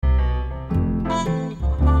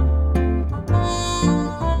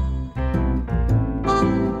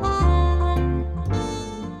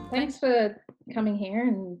for coming here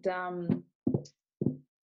and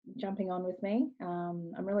jumping on with me.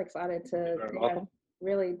 I'm really excited to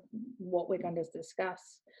really what we're going to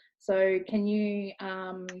discuss. So can you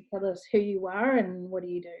tell us who you are and what do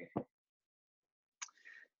you do?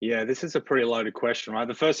 Yeah, this is a pretty loaded question, right?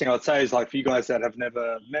 The first thing I'd say is, like, for you guys that have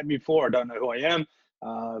never met me before, I don't know who I am.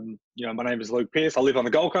 My name is Luke Pearce. I live on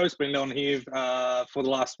the Gold Coast, been down here for the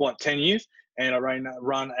last, 10 years. And I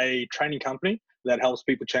run a training company that helps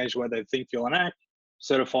people change the way they think, feel, and act,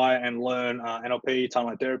 certify and learn NLP,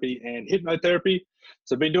 timeline therapy, and hypnotherapy.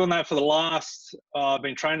 So I've been doing that for the last,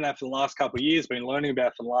 been training that for the last couple of years, been learning about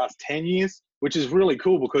it for the last 10 years, which is really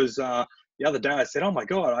cool because the other day I said, oh my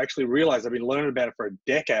God, I actually realized I've been learning about it for a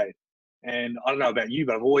decade. And I don't know about you,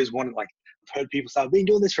 but I've always wanted, I've heard people say, I've been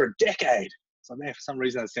doing this for a decade. So man, for some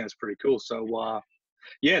reason that sounds pretty cool. So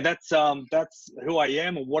yeah, that's who I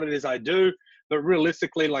am and what it is I do. But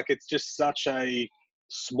realistically, it's just such a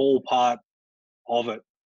small part of it.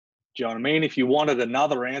 Do you know what I mean? If you wanted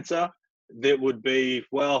another answer, that would be,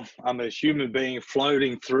 well, I'm a human being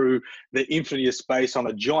floating through the infinity of space on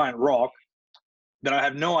a giant rock that I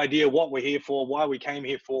have no idea what we're here for, why we came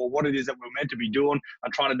here for, what it is that we're meant to be doing.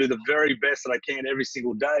 I'm trying to do the very best that I can every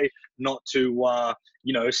single day, not to,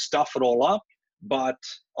 stuff it all up. But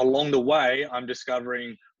along the way, I'm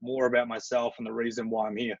discovering more about myself and the reason why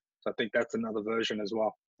I'm here. So I think that's another version as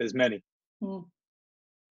well. There's many. So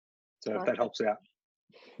if that helps out.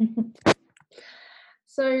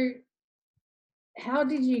 So how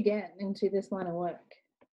did you get into this line of work?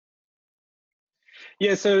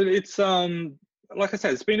 Yeah, so it's like I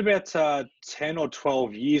said, it's been about 10 or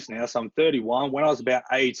 12 years now. So I'm 31. When I was about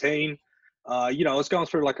 18, I was going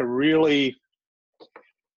through a really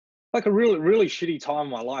shitty time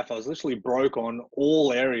in my life. I was literally broke on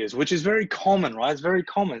all areas, which is very common, right? It's very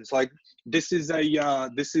common. It's like, this is the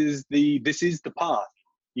path.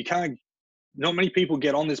 Not many people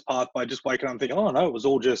get on this path by just waking up and thinking, oh no, it was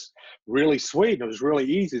all just really sweet. It was really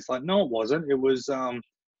easy. It's like, no, it wasn't. It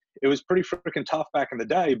was pretty freaking tough back in the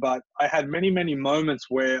day, but I had many, many moments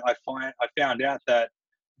where I found out that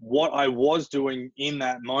what I was doing in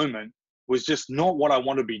that moment was just not what I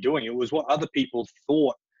wanted to be doing. It was what other people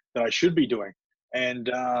thought that I should be doing. And,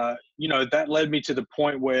 that led me to the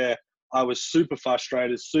point where I was super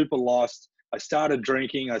frustrated, super lost. I started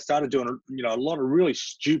drinking. I started doing, a lot of really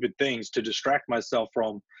stupid things to distract myself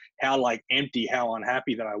from how empty, how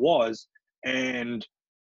unhappy that I was. And,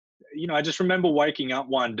 I just remember waking up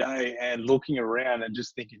one day and looking around and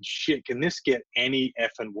just thinking, shit, can this get any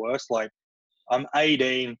effing worse? I'm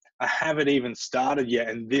 18, I haven't even started yet.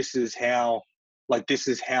 And this is how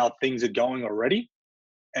things are going already.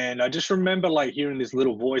 And I just remember hearing this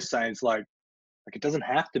little voice saying, it's it doesn't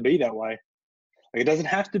have to be that way. It doesn't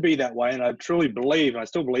have to be that way. And I truly believe, and I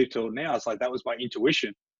still believe till now, it's that was my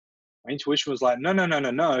intuition. My intuition was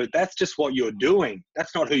no. That's just what you're doing.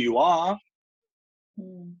 That's not who you are.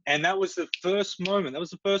 And that was the first moment. That was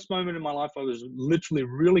the first moment in my life I was literally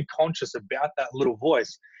really conscious about that little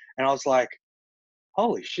voice. And I was like,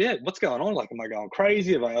 holy shit, what's going on? Am I going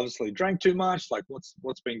crazy? Have I obviously drank too much?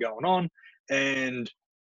 What's been going on? And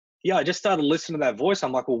yeah, I just started listening to that voice.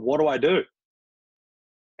 I'm like, well, what do I do?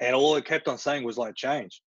 And all it kept on saying was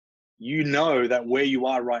change. You know that where you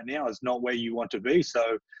are right now is not where you want to be.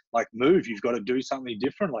 So move, you've got to do something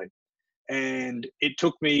differently. And it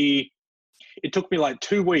took me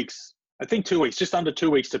 2 weeks, I think 2 weeks, just under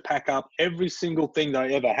 2 weeks to pack up every single thing that I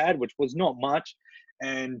ever had, which was not much.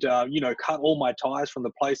 And, cut all my ties from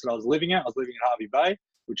the place that I was living at. I was living in Hervey Bay,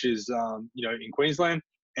 which is, in Queensland.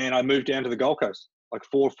 And I moved down to the Gold Coast,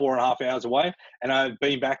 4.5 hours away. And I've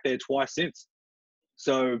been back there twice since.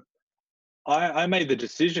 So I made the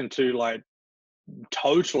decision to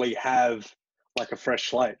totally have a fresh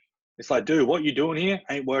slate. It's dude, what you're doing here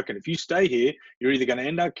ain't working. If you stay here, you're either going to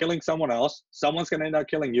end up killing someone else, someone's going to end up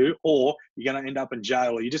killing you, or you're going to end up in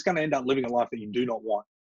jail, or you're just going to end up living a life that you do not want.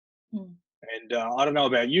 And I don't know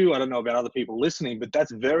about you, I don't know about other people listening, but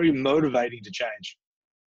that's very motivating to change.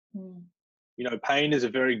 Pain is a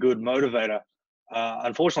very good motivator.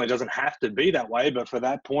 Unfortunately, it doesn't have to be that way, but for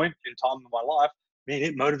that point in time in my life, man,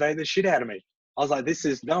 it motivated the shit out of me. I was like,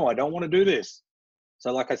 no, I don't want to do this.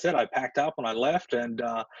 So like I said, I packed up and I left. And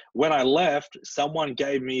when I left, someone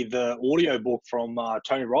gave me the audio book from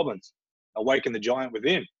Tony Robbins, Awaken the Giant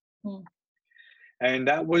Within. And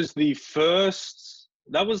that was the first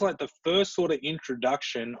sort of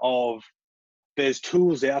introduction of, there's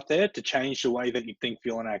tools out there to change the way that you think,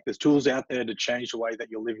 feel, and act. There's tools out there to change the way that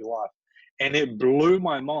you live your life. And it blew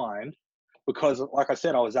my mind because, like I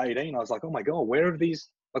said, I was 18. I was like, oh my God, where are these?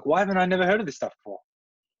 Why haven't I never heard of this stuff before?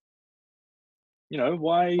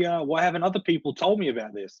 Why haven't other people told me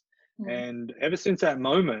about this? And ever since that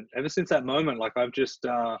moment, like I've just,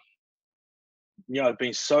 I've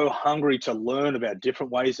been so hungry to learn about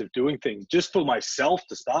different ways of doing things just for myself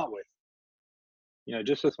to start with,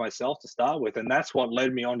 just with myself to start with. And that's what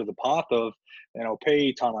led me onto the path of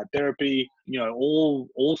NLP, timeline therapy,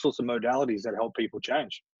 all sorts of modalities that help people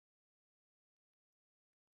change.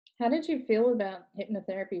 How did you feel about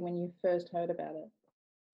hypnotherapy when you first heard about it?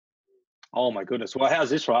 Oh my goodness. Well, how's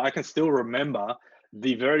this, right? I can still remember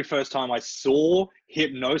the very first time I saw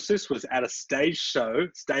hypnosis was at a stage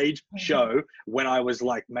show when I was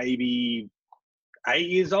like maybe 8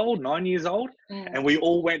 years old, 9 years old. And we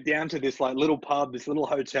all went down to this like little pub, this little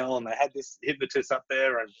hotel, and they had this hypnotist up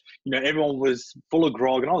there, and everyone was full of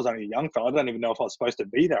grog. And I was only a young fella. I don't even know if I was supposed to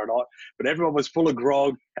be there or not, but everyone was full of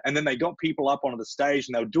grog. And then they got people up onto the stage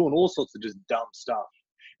and they were doing all sorts of just dumb stuff.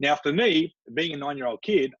 Now, for me, being a 9-year-old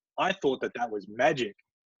kid, I thought that was magic,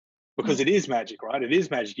 because it is magic, right? It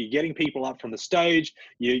is magic. You're getting people up from the stage,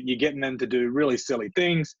 you're getting them to do really silly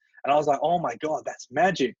things. And I was like, oh my God, that's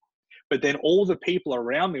magic. But then all the people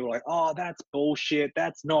around me were like, oh, that's bullshit.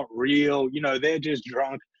 That's not real. They're just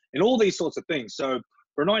drunk and all these sorts of things. So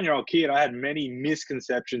for a 9-year-old kid, I had many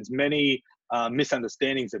misconceptions, many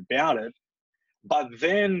misunderstandings about it. But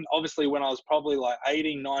then obviously when I was probably like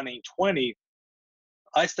 18, 19, 20,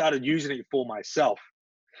 I started using it for myself.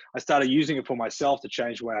 I started using it for myself to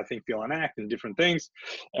change the way I think, feel, and act and different things.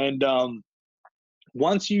 And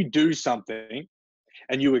once you do something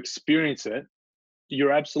and you experience it,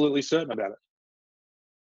 you're absolutely certain about it.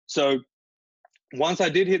 So once I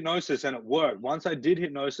did hypnosis and it worked, once I did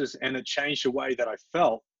hypnosis and it changed the way that I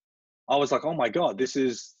felt, I was like, oh my God, this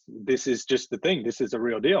is just the thing. This is a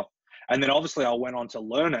real deal. And then obviously I went on to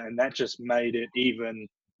learn it, and that just made it even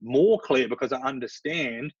more clear, because I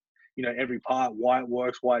understand, every part, why it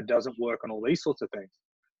works, why it doesn't work, and all these sorts of things.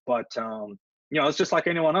 But, it's just like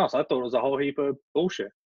anyone else. I thought it was a whole heap of bullshit.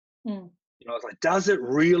 I was like, does it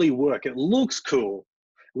really work? It looks cool.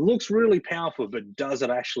 It looks really powerful, but does it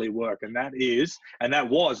actually work? And that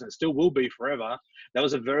was, and it still will be forever, that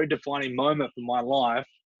was a very defining moment for my life,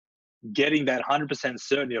 getting that 100%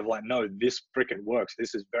 certainty of like, no, this freaking works.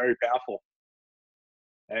 This is very powerful.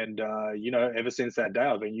 And, ever since that day,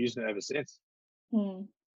 I've been using it ever since.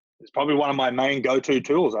 It's probably one of my main go-to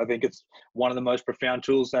tools. I think it's one of the most profound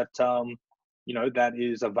tools that, that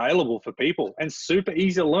is available for people, and super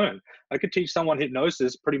easy to learn. I could teach someone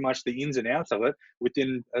hypnosis, pretty much the ins and outs of it,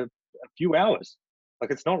 within a few hours.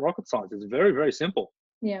 Like, it's not rocket science. It's very, very simple.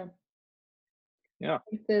 Yeah. Yeah.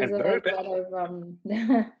 There's I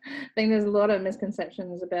think there's a lot of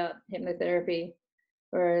misconceptions about hypnotherapy.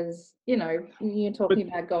 Whereas, you're talking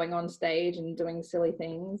about going on stage and doing silly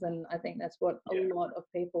things. And I think that's what a lot of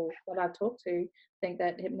people that I talk to think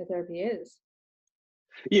that hypnotherapy is.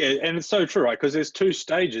 Yeah, and it's so true, right? Because there's two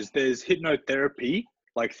stages. There's hypnotherapy,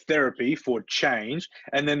 like therapy for change,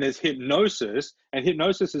 and then there's hypnosis. And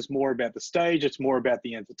hypnosis is more about the stage. It's more about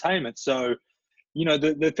the entertainment. So,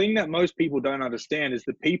 the thing that most people don't understand is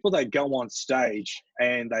the people that go on stage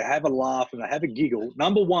and they have a laugh and they have a giggle.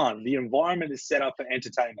 Number one, the environment is set up for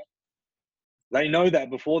entertainment. They know that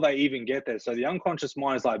before they even get there. So the unconscious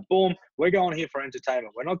mind is like, boom, we're going here for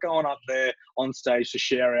entertainment. We're not going up there on stage to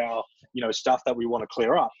share our, stuff that we want to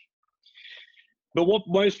clear up. But what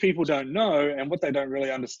most people don't know, and what they don't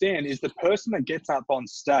really understand, is the person that gets up on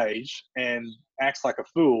stage and acts like a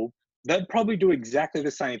fool, they'd probably do exactly the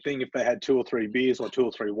same thing if they had 2 or 3 beers or 2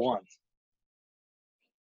 or 3 wines.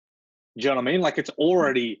 Do you know what I mean? Like, it's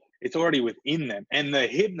already within them. And the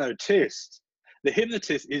hypnotist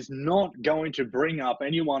is not going to bring up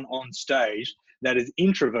anyone on stage that is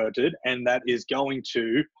introverted and that is going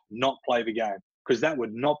to not play the game, because that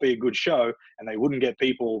would not be a good show, and they wouldn't get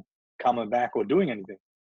people coming back or doing anything.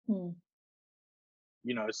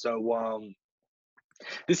 So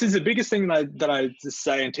this is the biggest thing that I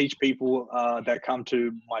say and teach people that come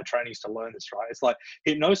to my trainings to learn this, right? It's like,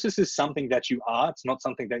 hypnosis is something that you are. It's not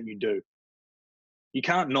something that you do. You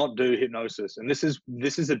can't not do hypnosis. And this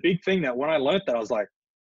is a big thing that when I learned that, I was like,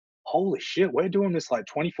 holy shit, we're doing this like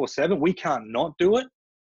 24/7. We can't not do it,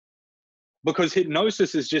 because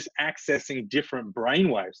hypnosis is just accessing different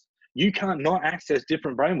brainwaves. You can't not access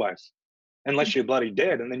different brainwaves unless you're bloody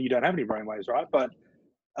dead, and then you don't have any brainwaves, right? But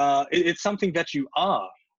it's something that you are.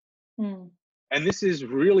 And this is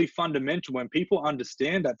really fundamental. When people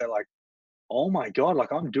understand that, they're like, oh my God,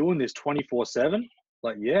 like, I'm doing this 24/7.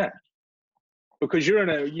 Like, yeah, because you're in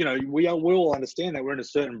a, we all understand that we're in a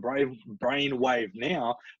certain brain wave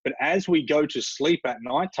now, but as we go to sleep at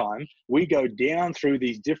nighttime, we go down through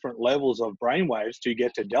these different levels of brain waves to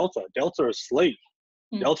get to delta. Delta is sleep.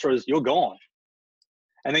 Delta is you're gone.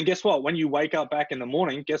 And then guess what? When you wake up back in the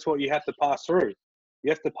morning, guess what you have to pass through?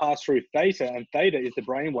 You have to pass through theta, and theta is the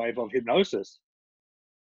brainwave of hypnosis.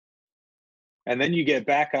 And then you get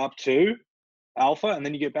back up to alpha, and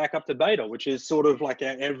then you get back up to beta, which is sort of like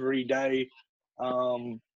our everyday,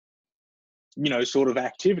 sort of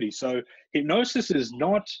activity. So hypnosis is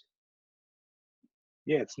not,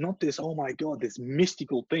 it's not this, oh my God, this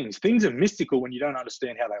mystical things. Things are mystical when you don't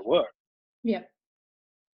understand how they work. Yeah.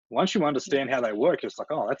 Once you understand how they work, it's like,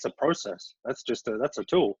 oh, that's a process. That's a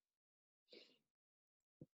tool.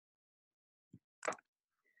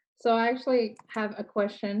 So I actually have a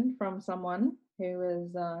question from someone who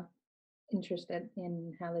is interested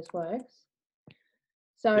in how this works.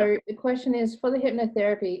 So the question is, for the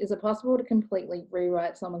hypnotherapy, is it possible to completely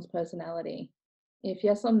rewrite someone's personality? If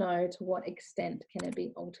yes or no, to what extent can it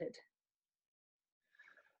be altered?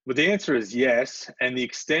 Well, the answer is yes. And the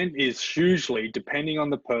extent is hugely depending on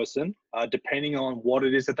the person, depending on what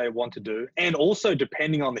it is that they want to do, and also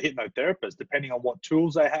depending on the hypnotherapist, depending on what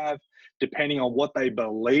tools they have, depending on what they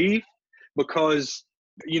believe. Because,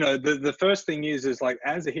 the first thing is like,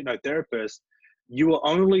 as a hypnotherapist, you are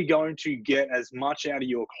only going to get as much out of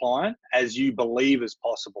your client as you believe is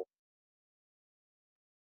possible.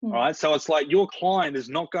 All right. So it's like your client is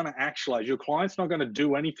not going to actualize. Your client's not going to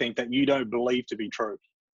do anything that you don't believe to be true.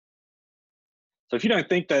 So if you don't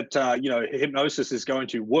think that, hypnosis is going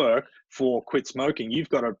to work for quit smoking, you've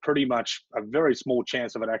got a very small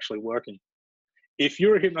chance of it actually working. If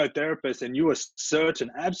you're a hypnotherapist and you are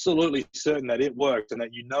certain, absolutely certain that it works and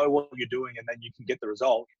that you know what you're doing and that you can get the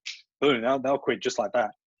result, boom, they'll quit just like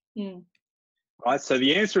that. Right. So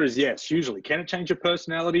the answer is yes, hugely. Can it change your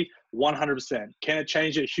personality? 100%. Can it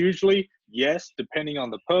change it hugely? Yes, depending on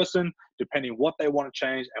the person, depending what they want to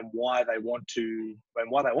change and why they want to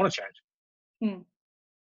change.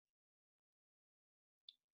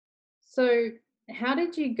 So how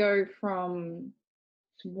did you go from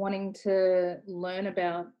wanting to learn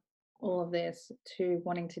about all of this to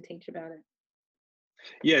wanting to teach about it?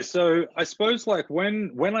 Yeah, so I suppose like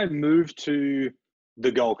when I moved to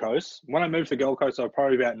the Gold Coast, I was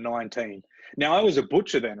probably about 19. Now I was a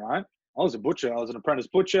butcher then, right? I was an apprentice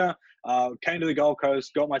butcher, came to the Gold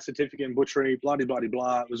Coast, got my certificate in butchery, blah, blah, blah,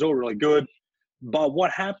 blah. It was all really good. But what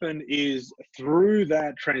happened is through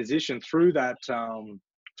that transition, through that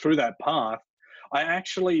path, I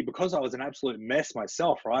actually, because I was an absolute mess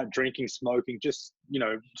myself, right? Drinking, smoking, just,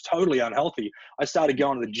 totally unhealthy. I started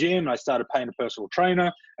going to the gym, I started paying a personal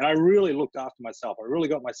trainer, and I really looked after myself. I really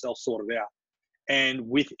got myself sorted out. And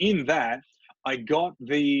within that, I got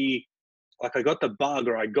the bug,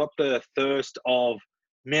 or I got the thirst of,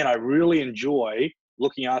 man, I really enjoy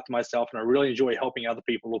looking after myself and I really enjoy helping other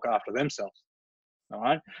people look after themselves. All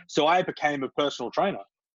right. So I became a personal trainer.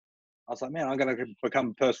 I was like, man, I'm going to become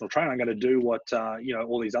a personal trainer. I'm going to do what,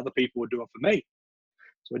 all these other people were doing for me.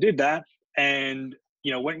 So I did that and,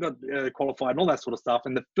 went and got qualified and all that sort of stuff.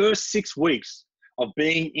 And the first 6 weeks of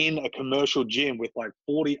being in a commercial gym with like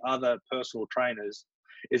 40 other personal trainers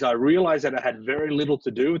is I realized that it had very little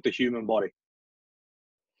to do with the human body.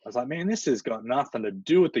 I was like, man, this has got nothing to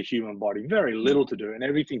do with the human body, very little to do, and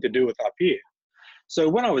everything to do with up here. So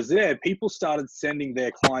when I was there, people started sending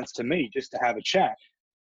their clients to me just to have a chat.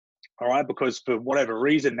 All right, because for whatever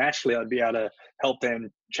reason, naturally, I'd be able to help them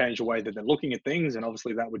change the way that they're looking at things. And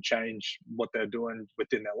obviously that would change what they're doing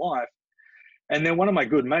within their life. And then one of my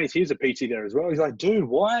good mates, he's a PT there as well. He's like, dude,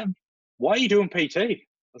 why are you doing PT? I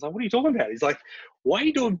was like, what are you talking about? He's like, why are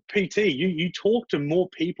you doing PT? You talk to more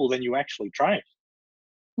people than you actually train.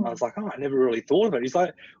 I was like, oh, I never really thought of it. He's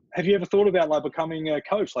like, have you ever thought about like becoming a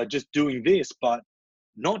coach, like just doing this, but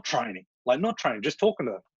not training, just talking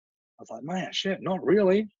to them? I was like, man, shit, not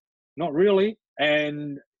really.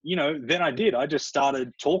 And, then I just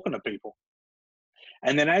started talking to people.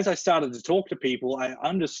 And then as I started to talk to people, I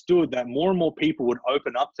understood that more and more people would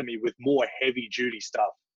open up to me with more heavy duty stuff.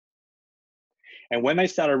 And when they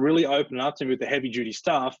started really opening up to me with the heavy duty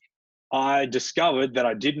stuff, I discovered that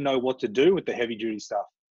I didn't know what to do with the heavy duty stuff.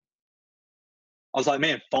 I was like,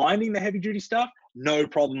 man, finding the heavy duty stuff, no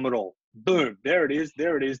problem at all. Boom, there it is.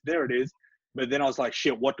 But then I was like,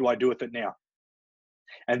 shit, what do I do with it now?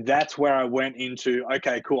 And that's where I went into,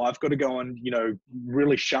 okay, cool. I've got to go and,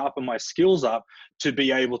 really sharpen my skills up to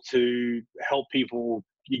be able to help people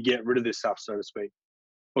get rid of this stuff, so to speak.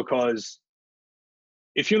 Because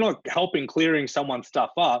if you're not helping clearing someone's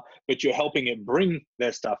stuff up, but you're helping it bring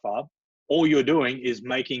their stuff up, all you're doing is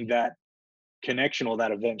making that connection or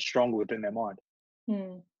that event stronger within their mind.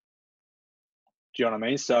 Do you know what I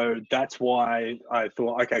mean? So that's why I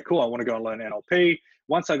thought, okay, cool. I want to go and learn NLP.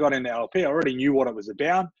 Once I got into NLP, I already knew what it was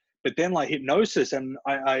about. But then like hypnosis, and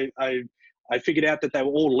I I figured out that they were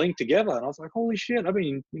all linked together, and I was like, holy shit! I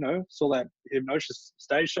mean, saw that hypnosis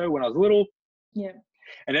stage show when I was little, Yeah.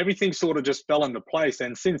 and everything sort of just fell into place.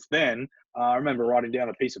 And since then, I remember writing down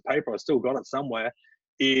a piece of paper. I still got it somewhere.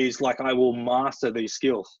 Is like, I will master these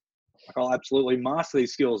skills. Like, I'll absolutely master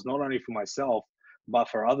these skills, not only for myself but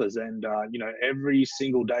for others. And every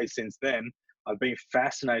single day since then, I've been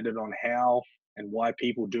fascinated on how and why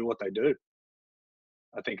people do what they do.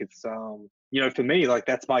 I think it's for me, like,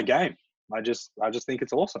 that's my game. I just think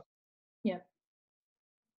it's awesome. Yeah.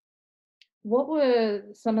 What were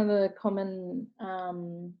some of the common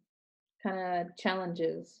kind of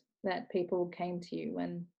challenges that people came to you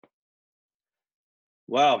when?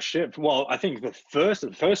 Wow, shit. Well, I think the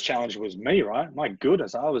first challenge was me, right? My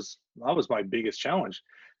goodness, I was my biggest challenge,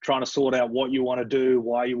 trying to sort out what you want to do,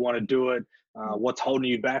 why you want to do it, what's holding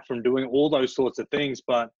you back from doing all those sorts of things.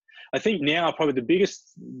 But I think now probably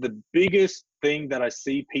the biggest thing that I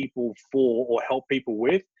see people for or help people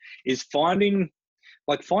with is finding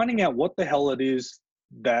out what the hell it is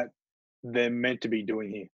that they're meant to be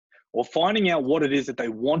doing here, or finding out what it is that they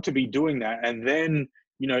want to be doing that, and then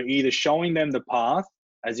either showing them the path,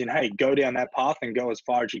 as in, hey, go down that path and go as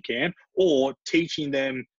far as you can, or teaching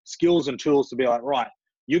them skills and tools to be like, right,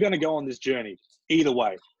 you're going to go on this journey. Either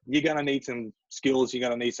way, you're going to need some skills, you're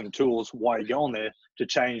going to need some tools while you're going there to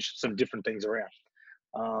change some different things around.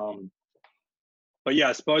 But yeah,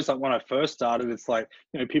 I suppose like when I first started, it's like,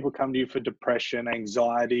 people come to you for depression,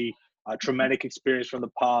 anxiety, traumatic experience from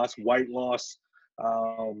the past, weight loss,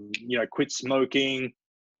 quit smoking,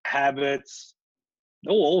 habits,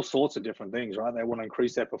 all sorts of different things, right? They want to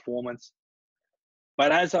increase their performance.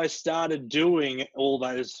 But as I started doing all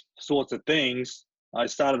those sorts of things, I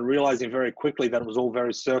started realizing very quickly that it was all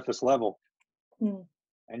very surface level. Mm.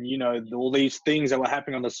 And, all these things that were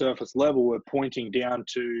happening on the surface level were pointing down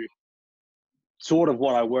to sort of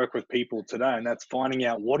what I work with people today. And that's finding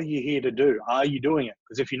out, what are you here to do? Are you doing it?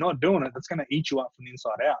 Because if you're not doing it, that's going to eat you up from the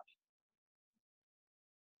inside out.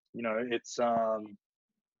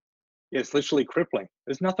 It's literally crippling.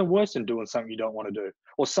 There's nothing worse than doing something you don't want to do,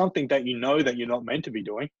 or something that that you're not meant to be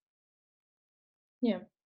doing. Yeah.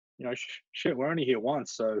 Shit, we're only here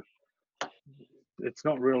once, so it's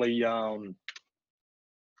not really a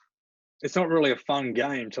fun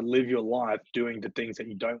game to live your life doing the things that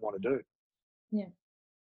you don't want to do. Yeah.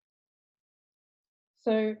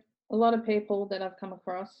 So a lot of people that I've come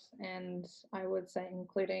across, and I would say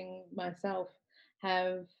including myself,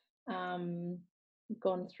 have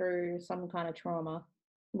gone through some kind of trauma,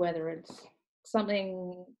 whether it's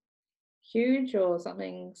something huge or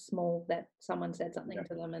something small that someone said something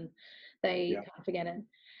to them and they can't forget it.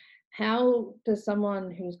 How does someone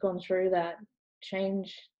who's gone through that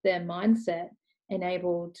change their mindset and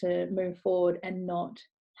able to move forward and not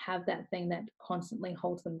have that thing that constantly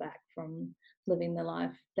holds them back from living the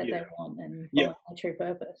life that they want and following their true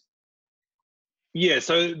purpose? Yeah,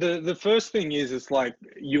 so the first thing is, it's like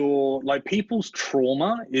people's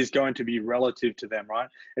trauma is going to be relative to them, right?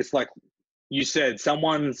 It's like you said,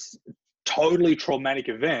 someone's totally traumatic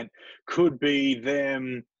event could be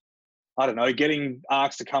them, I don't know, getting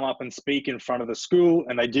asked to come up and speak in front of the school,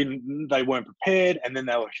 and they weren't prepared, and then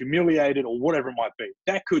they were humiliated, or whatever it might be.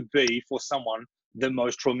 That could be, for someone, the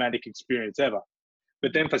most traumatic experience ever.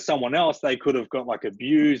 But then for someone else, they could have got like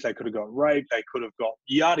abused, they could have got raped, they could have got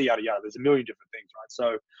yada, yada, yada. There's a million different things, right?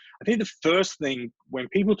 So I think the first thing when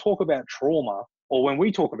people talk about trauma, or when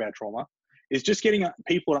we talk about trauma, is just getting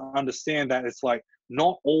people to understand that it's like,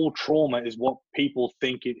 not all trauma is what people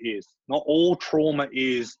think it is. Not all trauma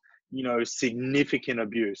is, significant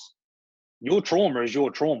abuse. Your trauma is your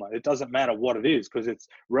trauma. It doesn't matter what it is, because it's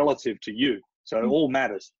relative to you. So it all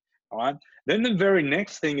matters. All right. Then the very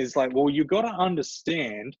next thing is like, well, you got to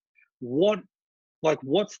understand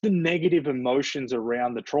what's the negative emotions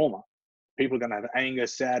around the trauma. People are going to have anger,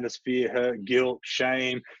 sadness, fear, hurt, guilt,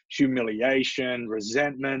 shame, humiliation,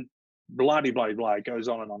 resentment, blah, blah, blah, blah. It goes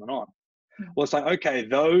on and on and on. Well, it's like, okay,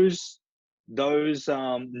 those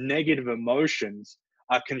negative emotions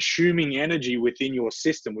are consuming energy within your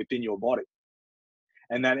system, within your body.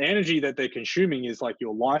 And that energy that they're consuming is like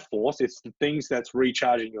your life force. It's the things that's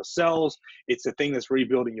recharging your cells. It's the thing that's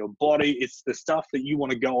rebuilding your body. It's the stuff that you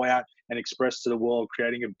want to go out and express to the world,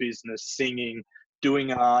 creating a business, singing,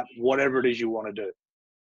 doing art, whatever it is you want to do.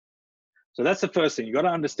 So that's the first thing. You got to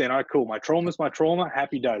understand, all right, cool, my trauma is my trauma,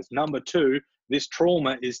 happy days. Number two, this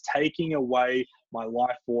trauma is taking away my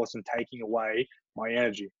life force and taking away my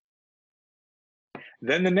energy.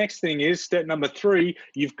 Then the next thing is, step number three,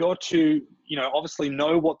 you've got to, obviously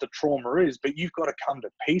know what the trauma is, but you've got to come to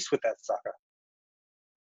peace with that sucker.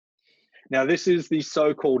 Now, this is the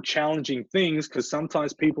so-called challenging things, because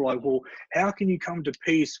sometimes people are like, well, how can you come to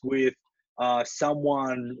peace with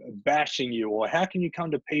someone bashing you? Or how can you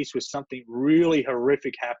come to peace with something really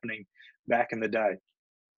horrific happening back in the day?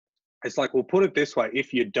 It's like, well, put it this way.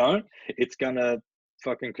 If you don't, it's going to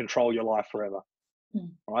fucking control your life forever.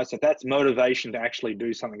 All right. So that's motivation to actually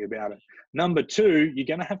do something about it. Number two, you're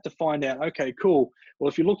going to have to find out, okay, cool. Well,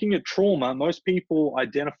 if you're looking at trauma, most people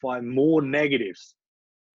identify more negatives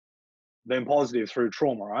than positives through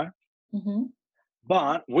trauma, right? Mm-hmm.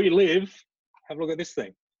 But we live, have a look at this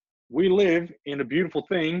thing. We live in a beautiful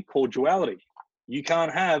thing called duality. You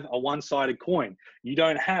can't have a one-sided coin. You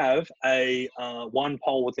don't have a one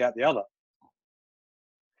pole without the other.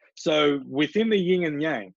 So within the yin and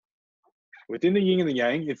yang,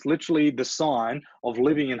 it's literally the sign of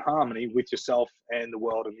living in harmony with yourself and the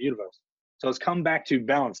world and the universe. So it's come back to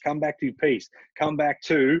balance, come back to peace, come back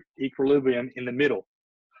to equilibrium in the middle.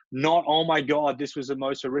 Not, oh my God, this was the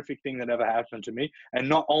most horrific thing that ever happened to me. And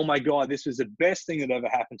not, oh my God, this was the best thing that ever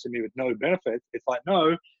happened to me with no benefits. It's like,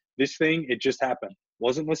 no, this thing, it just happened.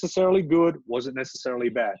 Wasn't necessarily good, wasn't necessarily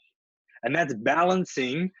bad. And that's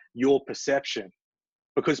balancing your perception,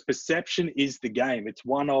 because perception is the game. It's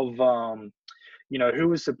one of, who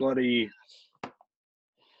was the bloody,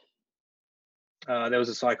 there was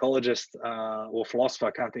a psychologist or philosopher,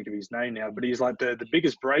 I can't think of his name now, but he's like the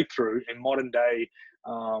biggest breakthrough in modern day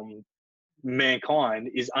mankind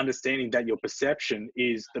is understanding that your perception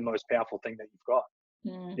is the most powerful thing that you've got.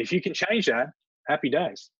 If you can change that, happy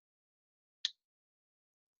days.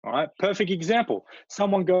 All right, perfect example.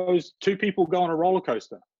 Two people go on a roller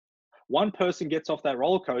coaster. One person gets off that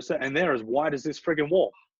roller coaster and they're as wide as this friggin'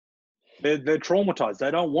 wall. They're traumatized. They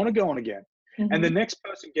don't want to go on again. And the next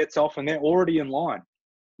person gets off and they're already in line.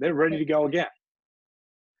 They're ready to go again.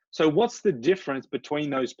 So what's the difference between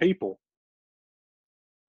those people?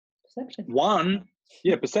 Perception.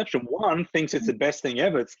 Perception. One thinks it's the best thing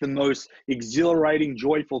ever. It's the most exhilarating,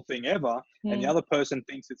 joyful thing ever. And the other person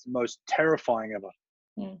thinks it's the most terrifying ever.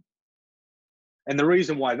 And the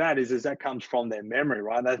reason why that is that comes from their memory,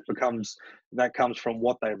 right? That comes from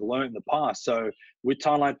what they've learned in the past. So with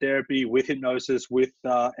timeline therapy, with hypnosis, with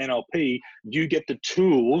NLP, you get the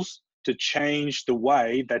tools to change the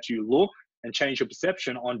way that you look and change your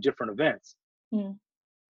perception on different events.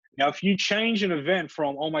 Now, if you change an event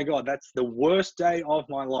from, oh my God, that's the worst day of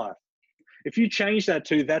my life. If you change that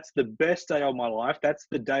to, that's the best day of my life. That's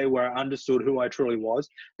the day where I understood who I truly was.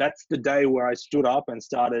 That's the day where I stood up and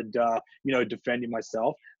started, defending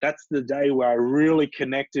myself. That's the day where I really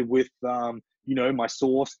connected with, my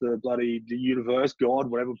source, the universe, God,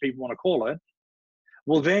 whatever people want to call it.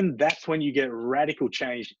 Well, then that's when you get radical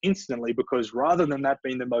change instantly, because rather than that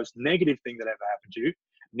being the most negative thing that ever happened to you,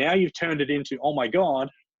 now you've turned it into, oh my God,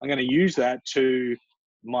 I'm going to use that to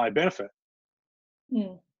my benefit.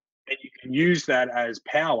 And you can use that as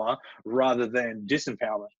power rather than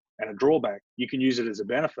disempowerment and a drawback. You can use it as a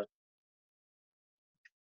benefit.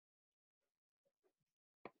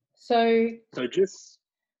 So just,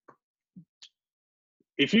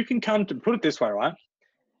 if you can come to, put it this way, right?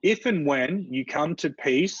 If and when you come to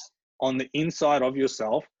peace on the inside of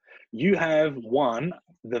yourself, you have won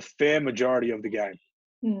the fair majority of the game.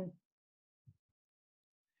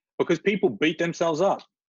 Because people beat themselves up.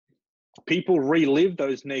 People relive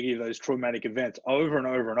those negative, those traumatic events over and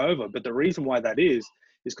over and over. But the reason why that is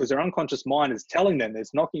because their unconscious mind is telling them,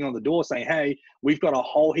 it's knocking on the door saying, hey, we've got a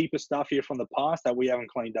whole heap of stuff here from the past that we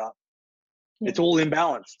haven't cleaned up. It's all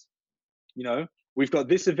imbalanced. We've got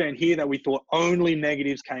this event here that we thought only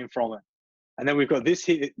negatives came from it. And then we've got this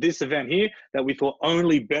event here that we thought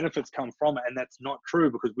only benefits come from it. And that's not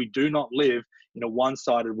true, because we do not live in a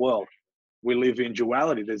one-sided world. We live in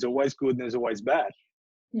duality. There's always good and there's always bad.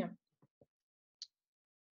 Yeah.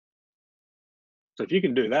 So if you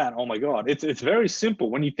can do that, oh my God, it's very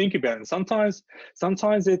simple when you think about it. And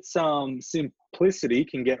sometimes it's simplicity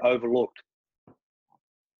can get overlooked.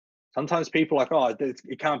 Sometimes people are like, oh,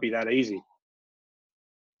 it can't be that easy.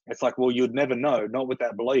 It's like, well, you'd never know, not with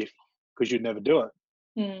that belief, because you'd never do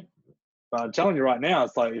it. But I'm telling you right now,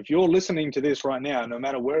 it's like, if you're listening to this right now, no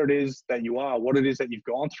matter where it is that you are, what it is that you've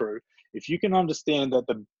gone through, if you can understand that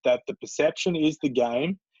the perception is the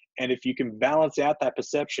game, and if you can balance out that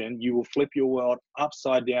perception, you will flip your world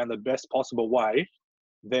upside down the best possible way,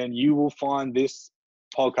 then you will find this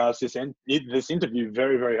podcast, this interview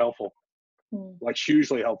very, very helpful, like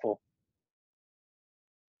hugely helpful.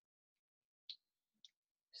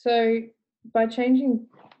 So by talk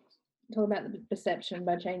about the perception,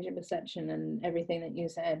 by changing perception and everything that you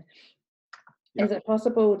said, is it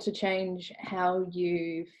possible to change how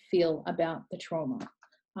you feel about the trauma?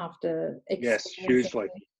 after Yes, experiencing hugely.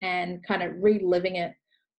 and kind of reliving it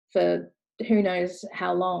for who knows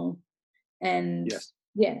how long. And Yes.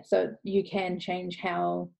 yeah, so you can change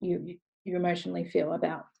how you emotionally feel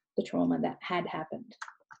about the trauma that had happened.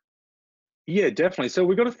 Yeah, definitely. So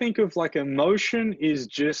we've got to think of like emotion is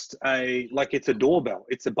just like it's a doorbell,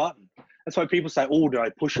 it's a button. That's why people say, oh, did I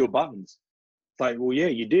push your buttons? It's like, well, yeah,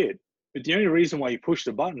 you did. But the only reason why you pushed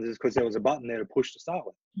the buttons is because there was a button there to push to start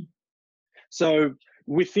with. So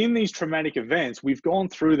within these traumatic events, we've gone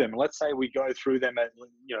through them. Let's say we go through them at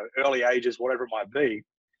early ages, whatever it might be.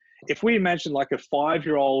 If we imagine like a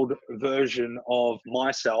 5-year-old version of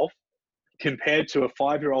myself compared to a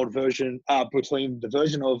 5-year-old version, between the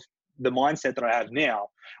version of the mindset that I have now,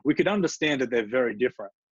 we could understand that they're very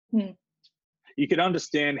different. Hmm. You could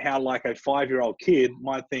understand how like a 5-year-old kid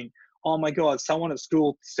might think, oh my God, someone at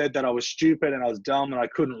school said that I was stupid and I was dumb and I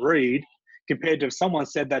couldn't read, compared to if someone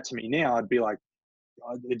said that to me now, I'd be like,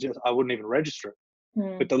 I wouldn't even register it.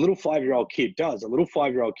 Hmm. But the little 5-year-old kid does. The little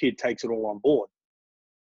 5-year-old kid takes it all on board.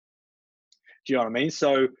 Do you know what I mean?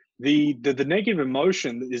 So the negative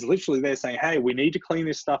emotion is literally there saying, hey, we need to clean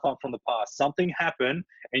this stuff up from the past. Something happened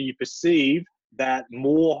and you perceive that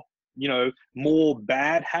more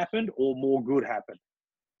bad happened or more good happened.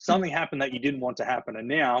 Something happened that you didn't want to happen. And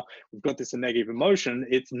now we've got this negative emotion.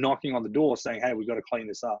 It's knocking on the door saying, hey, we've got to clean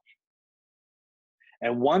this up.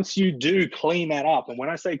 And once you do clean that up, and when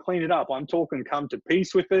I say clean it up, I'm talking come to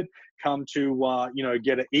peace with it, come to,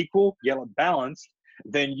 get it equal, get it balanced,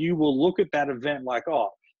 then you will look at that event like, oh,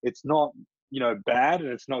 it's not, bad and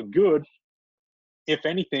it's not good. If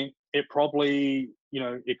anything, it probably,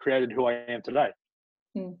 it created who I am today.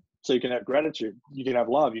 Hmm. So you can have gratitude, you can have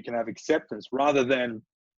love, you can have acceptance rather than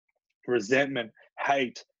resentment,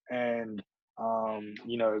 hate, and,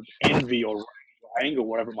 envy or anger,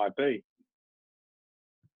 whatever it might be.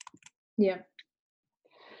 Yeah.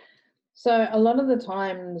 So a lot of the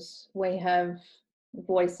times we have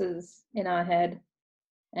voices in our head,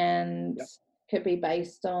 and Yep. could be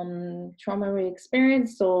based on trauma we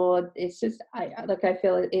experienced, or it's just I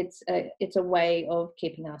feel it's a way of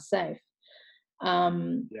keeping us safe.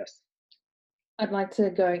 Yes. I'd like to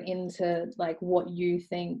go into like what you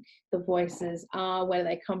think the voices are, where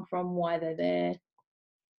they come from, why they're there.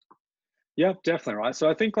 Yeah, definitely. Right. So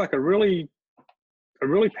I think like a really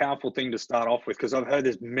powerful thing to start off with, because I've heard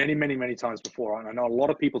this many, many, many times before, and I know a lot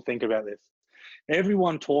of people think about this.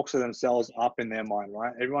 Everyone talks to themselves up in their mind,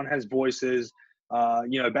 right? Everyone has voices.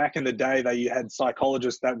 Back in the day, they had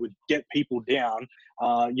psychologists that would get people down,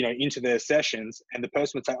 into their sessions, and the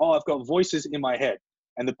person would say, "Oh, I've got voices in my head,"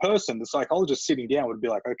 and the psychologist sitting down, would be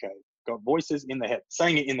like, "Okay, got voices in the head,"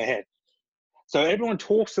 saying it in the head. So everyone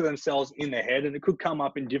talks to themselves in their head, and it could come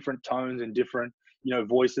up in different tones and different,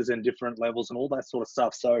 voices and different levels and all that sort of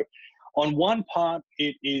stuff. So on one part,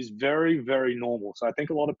 it is very, very normal. So I think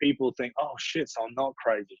a lot of people think, oh shit, so I'm not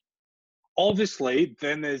crazy. Obviously,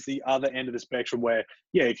 then there's the other end of the spectrum where,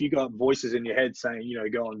 yeah, if you got voices in your head saying,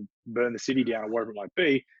 go and burn the city down or whatever it might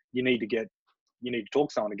be, you need to talk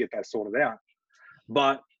to someone to get that sorted out.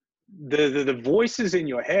 But the voices in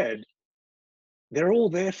your head, they're all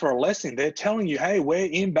there for a lesson. They're telling you, hey, we're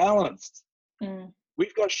imbalanced. Mm.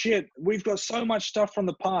 We've got shit. We've got so much stuff from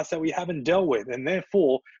the past that we haven't dealt with. And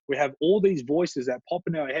therefore, we have all these voices that pop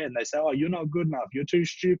in our head and they say, oh, you're not good enough. You're too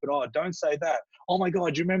stupid. Oh, don't say that. Oh my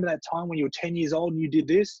God, do you remember that time when you were 10 years old and you did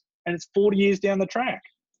this? And it's 40 years down the track.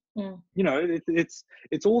 Mm.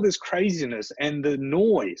 It's all this craziness, and the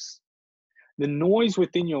noise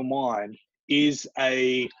within your mind is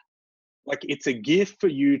it's a gift for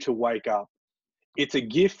you to wake up. It's a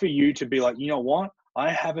gift for you to be like, you know what? I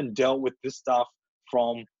haven't dealt with this stuff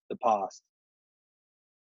from the past.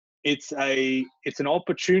 It's an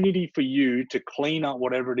opportunity for you to clean up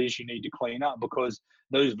whatever it is you need to clean up, because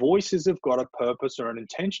those voices have got a purpose or an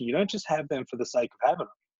intention. You don't just have them for the sake of having them.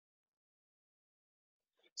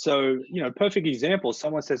 So, perfect example,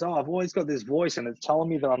 someone says, oh, I've always got this voice and it's telling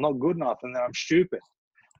me that I'm not good enough and that I'm stupid.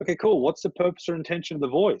 Okay, cool. What's the purpose or intention of the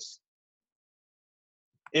voice?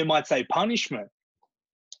 It might say punishment.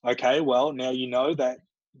 Okay, well, now you know that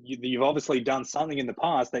you've obviously done something in the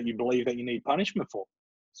past that you believe that you need punishment for.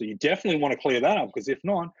 So you definitely want to clear that up, because if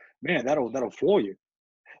not, man, that'll floor you.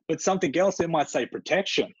 But something else, it might say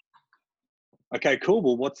protection. Okay, cool.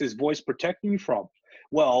 Well, what's this voice protecting you from?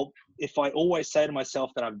 Well, if I always say to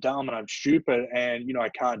myself that I'm dumb and I'm stupid and I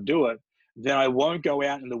can't do it, then I won't go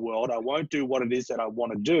out in the world. I won't do what it is that I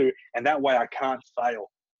want to do, and that way I can't fail.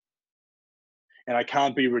 And I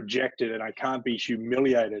can't be rejected and I can't be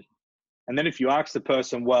humiliated. And then if you ask the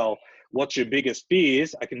person, well, what's your biggest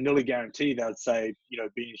fears? I can nearly guarantee they'd say,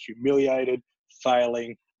 being humiliated,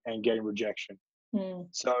 failing, and getting rejection. Mm.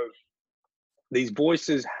 So these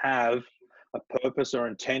voices have a purpose or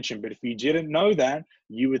intention, but if you didn't know that,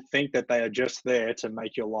 you would think that they are just there to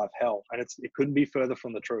make your life hell, and it couldn't be further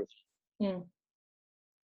from the truth. Mm.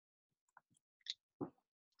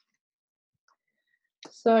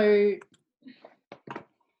 So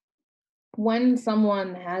when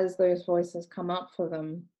someone has those voices come up for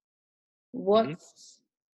them, Hmm. what's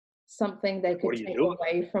something they What could do you take do?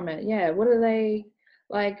 away from it? Yeah, what are they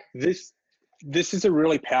like? This is a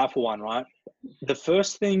really powerful one, right? The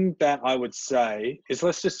first thing that I would say is,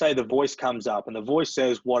 let's just say the voice comes up and the voice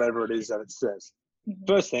says whatever it is that it says. Mhm.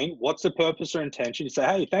 First thing, what's the purpose or intention? You say,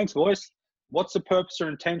 hey, thanks, voice. What's the purpose or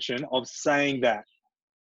intention of saying that?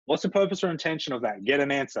 What's the purpose or intention of that? Get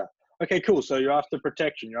an answer. Okay, cool. So you're after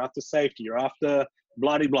protection, you're after safety, you're after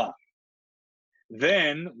blah de blah.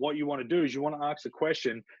 Then what you want to do is you want to ask the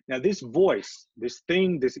question, now this voice, this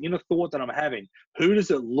thing, this inner thought that I'm having, who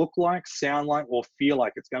does it look like, sound like, or feel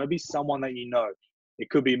like? It's going to be someone that you know. It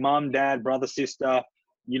could be mum, dad, brother, sister,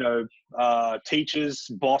 teachers,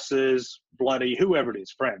 bosses, bloody whoever it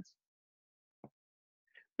is, friends.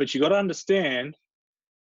 But you got to understand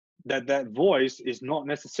that that voice is not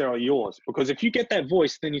necessarily yours, because if you get that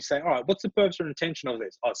voice, then you say, all right, what's the purpose or intention of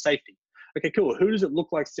this? Oh, safety. Okay, cool. Who does it look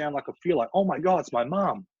like, sound like, or feel like? Oh my God, it's my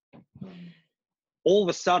mom. All of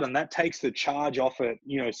a sudden that takes the charge off it,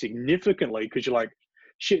 significantly, because you're like,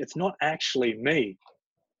 shit, it's not actually me.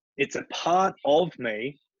 It's a part of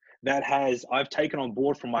me that I've taken on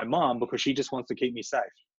board from my mom because she just wants to keep me safe.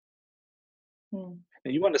 Mm.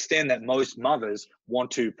 And you understand that most mothers want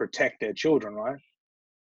to protect their children, right?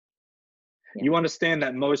 Yeah. You understand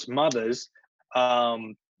that most mothers,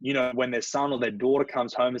 when their son or their daughter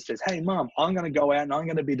comes home and says, hey, mom, I'm going to go out and I'm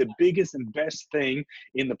going to be the biggest and best thing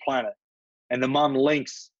in the planet. And the mom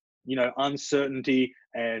links, uncertainty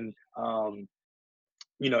and,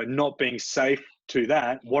 not being safe to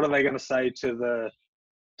that. What are they going to say to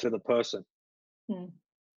the person? Mm.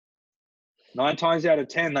 9 times out of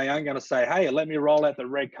 10, they aren't going to say, hey, let me roll out the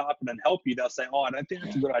red carpet and help you. They'll say, oh, I don't think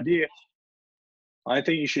that's a good idea. I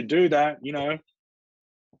think you should do that.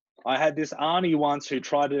 I had this auntie once who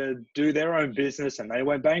tried to do their own business and they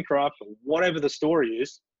went bankrupt, whatever the story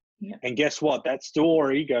is. Yeah. And guess what? That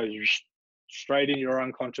story goes straight in your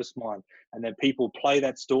unconscious mind. And then people play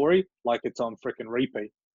that story like it's on freaking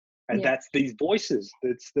repeat. And Yeah. that's these voices.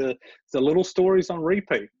 It's the little stories on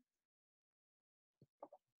repeat.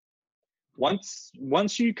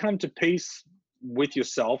 Once you come to peace with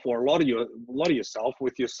yourself, or a lot of yourself,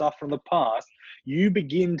 with your stuff from the past, you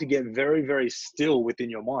begin to get very, very still within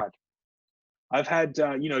your mind. I've had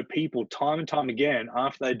people time and time again,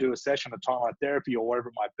 after they do a session of Timeline Therapy or whatever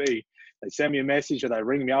it might be, they send me a message or they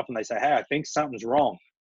ring me up and they say, hey, I think something's wrong.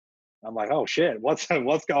 I'm like, oh shit, what's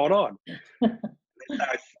going on?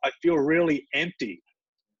 I feel really empty.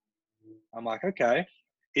 I'm like, okay,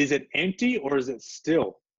 is it empty or is it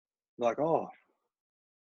still? Like, oh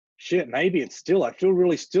shit, maybe it's still. I feel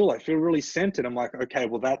really still. I feel really centered. I'm like, okay,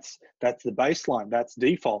 well that's the baseline. That's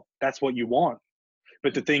default. That's what you want.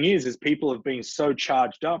 But the thing is people have been so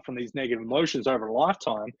charged up from these negative emotions over a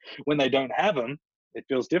lifetime. When they don't have them, it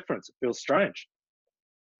feels different. It feels strange.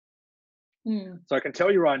 Mm. So I can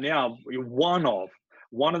tell you right now,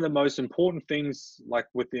 one of the most important things, like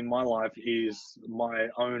within my life, is my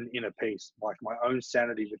own inner peace, like my own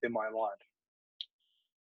sanity within my mind.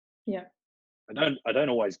 Yeah. I don't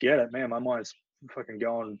always get it, man. My mind's fucking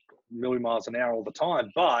going a million miles an hour all the time.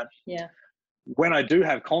 But Yeah. when I do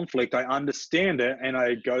have conflict, I understand it and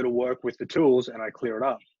I go to work with the tools and I clear it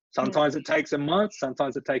up. Sometimes it takes a month,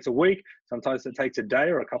 sometimes it takes a week, sometimes it takes a day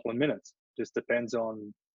or a couple of minutes. Just depends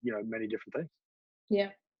on, many different things. Yeah.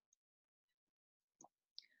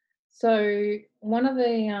 So one of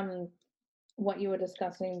the what you were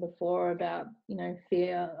discussing before about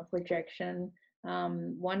fear of rejection,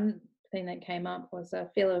 one thing that came up was a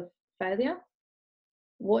fear of failure.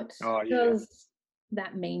 What Oh, yeah. does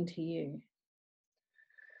that mean to you?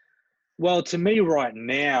 Well, to me right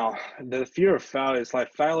now, the fear of failure is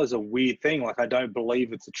like, failure is a weird thing. Like, I don't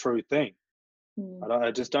believe it's a true thing. Mm.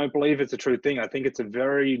 I just don't believe it's a true thing. I think it's a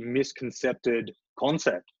very misconcepted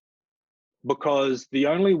concept, because the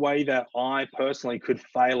only way that I personally could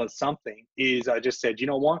fail at something is I just said, you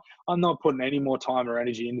know what? I'm not putting any more time or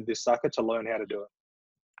energy into this sucker to learn how to do it.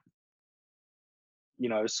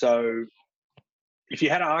 So if you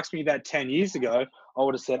had asked me that 10 years ago, I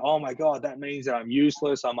would have said, oh my God, that means that I'm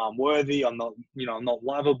useless, I'm unworthy, I'm not, I'm not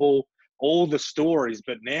lovable, all the stories.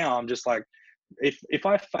 But now I'm just like, if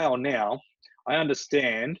I fail now, I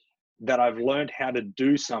understand that I've learned how to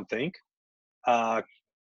do something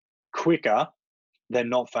quicker than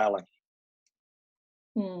not failing.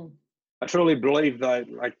 Mm. I truly believe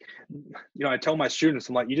that, like, I tell my students,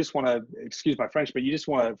 I'm like, you just want to, excuse my French, but you just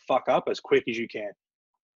want to fuck up as quick as you can,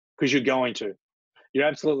 because you're going to. You're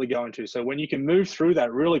absolutely going to. So when you can move through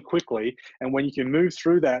that really quickly, and when you can move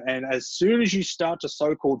through that, and as soon as you start to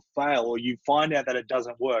so-called fail, or you find out that it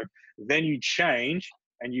doesn't work, then you change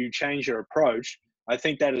and you change your approach. I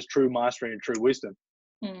think that is true mastery and true wisdom.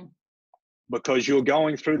 Mm. Because you're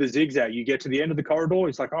going through the zigzag. You get to the end of the corridor.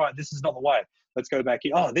 It's like, all right, this is not the way. Let's go back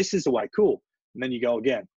here. Oh, this is the way. Cool. And then you go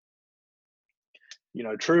again.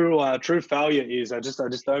 True failure is, I just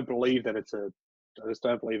don't believe that I just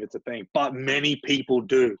don't believe it's a thing. But many people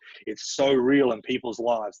do. It's so real in people's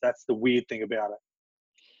lives. That's the weird thing about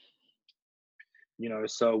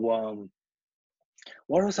it. So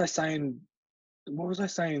what was I saying? What was I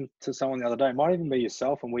saying to someone the other day? It might even be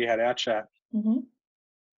yourself, and we had our chat. Mm-hmm.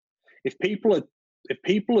 If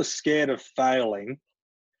people are scared of failing,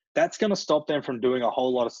 that's going to stop them from doing a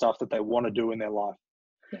whole lot of stuff that they want to do in their life.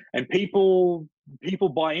 Yeah. And people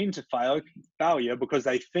buy into failure because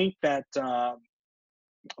they think that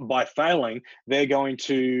by failing, they're going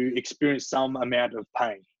to experience some amount of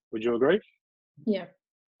pain. Would you agree? Yeah.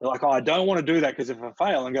 They're like, oh, I don't want to do that, because if I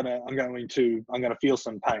fail, I'm going to feel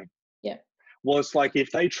some pain. Yeah. Well, it's like,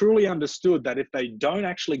 if they truly understood that if they don't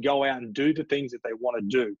actually go out and do the things that they want to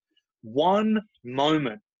do, one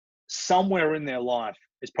moment somewhere in their life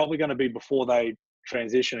is probably going to be before they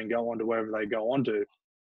transition and go on to wherever they go on to,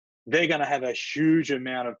 they're going to have a huge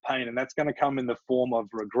amount of pain. And that's going to come in the form of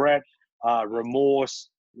regret, remorse,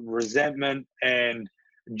 resentment, and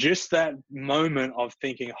just that moment of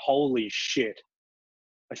thinking, holy shit,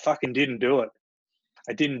 I fucking didn't do it.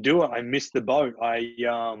 I didn't do it. I missed the boat. I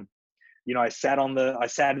sat in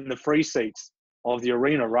the free seats of the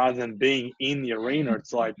arena rather than being in the arena.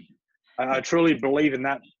 It's like, I truly believe in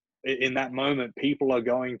that moment, people are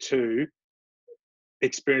going to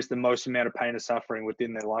experience the most amount of pain and suffering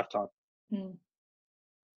within their lifetime. Mm.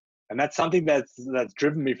 And that's something that's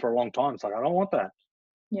driven me for a long time. It's like, I don't want that.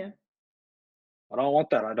 Yeah. I don't want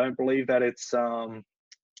that. I don't believe that it's, I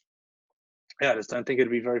just don't think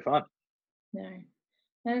it'd be very fun. No.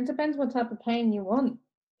 And it depends what type of pain you want.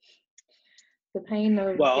 The pain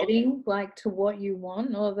of getting to what you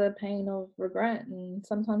want, or the pain of regret. And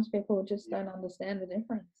sometimes people just don't understand the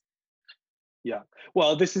difference. Yeah.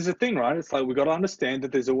 Well, this is the thing, right? It's like, we've got to understand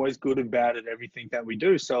that there's always good and bad at everything that we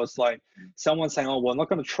do. So it's like someone saying, oh, well, I'm not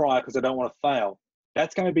going to try because I don't want to fail.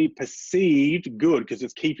 That's going to be perceived good because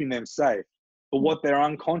it's keeping them safe. But what they're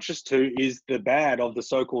unconscious to is the bad of the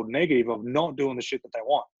so-called negative of not doing the shit that they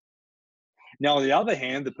want. Now, on the other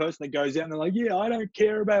hand, the person that goes out and they're like, yeah, I don't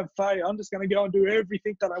care about failure. I'm just going to go and do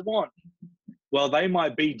everything that I want. Well, they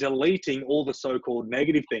might be deleting all the so-called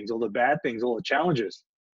negative things, all the bad things, all the challenges.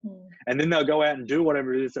 And then they'll go out and do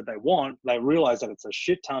whatever it is that they want. They realize that it's a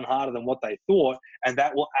shit ton harder than what they thought, and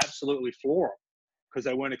that will absolutely floor them because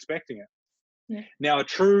they weren't expecting it. Yeah. Now, a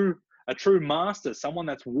true master, someone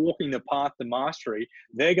that's walking the path to mastery,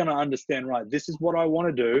 they're going to understand, right, this is what I want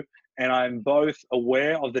to do, and I'm both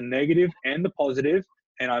aware of the negative and the positive,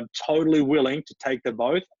 and I'm totally willing to take the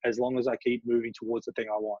both as long as I keep moving towards the thing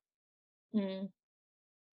I want.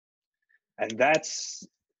 And that's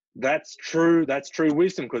true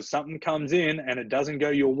wisdom, because something comes in and it doesn't go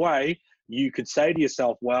your way, you could say to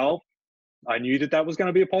yourself, well, I knew that was going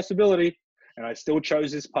to be a possibility and I still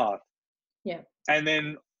chose this path. Yeah. And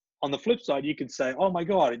then on the flip side, you could say, oh my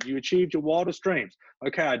God, you achieved your wildest dreams.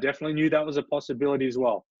 Okay, I definitely knew that was a possibility as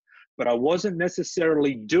well. But I wasn't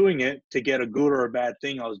necessarily doing it to get a good or a bad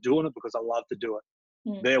thing. I was doing it because I love to do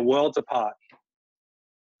it. They're worlds apart.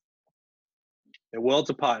 They're worlds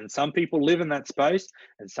apart. And some people live in that space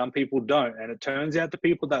and some people don't. And it turns out the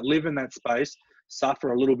people that live in that space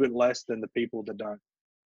suffer a little bit less than the people that don't.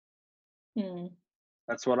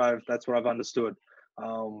 That's what I've understood.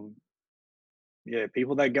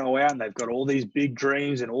 People that go out and they've got all these big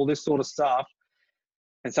dreams and all this sort of stuff.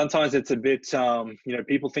 And sometimes it's a bit,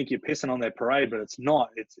 people think you're pissing on their parade, but it's not.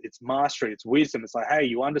 It's mastery. It's wisdom. It's like, hey,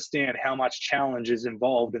 you understand how much challenge is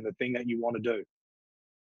involved in the thing that you want to do.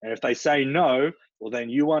 And if they say no, well, then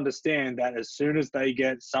you understand that as soon as they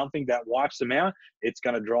get something that wipes them out, it's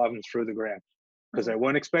going to drive them through the ground because they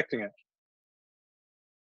weren't expecting it.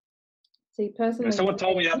 See, personally, someone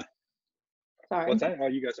told me that. Sorry. What's that? Oh,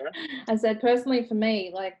 you go, sorry. I said, personally, for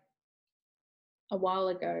me, like a while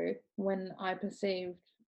ago, when I perceived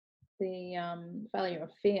the failure of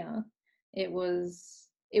fear, it was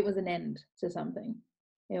an end to something.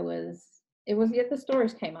 It was yet the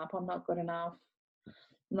stories came up. I'm not good enough.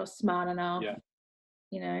 I'm not smart enough. Yeah.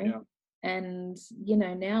 And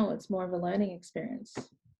now it's more of a learning experience.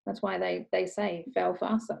 That's why they say fail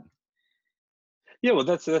faster. Yeah, well,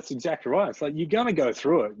 that's exactly right. It's like you're gonna go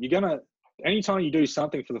through it. You're gonna anytime you do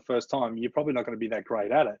something for the first time, you're probably not gonna be that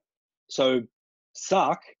great at it. So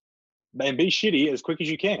suck and be shitty as quick as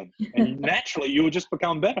you can, and naturally you will just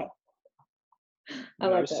become better. I You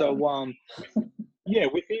know, like that one. so yeah,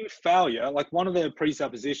 within failure, like one of the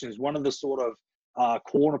presuppositions, one of the sort of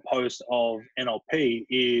corner posts of NLP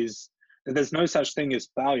is that there's no such thing as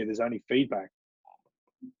failure. There's only feedback.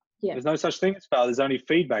 Yeah. There's no such thing as failure. There's only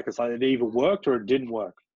feedback. It's like it either worked or it didn't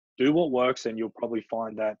work. Do what works, and you'll probably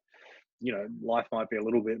find that life might be a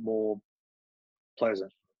little bit more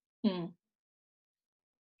pleasant. Mm.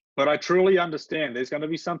 But I truly understand. There's going to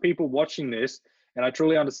be some people watching this, and I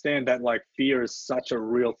truly understand that like fear is such a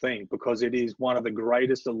real thing because it is one of the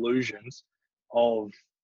greatest illusions of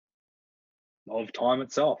time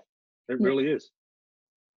itself. It Yeah. really is.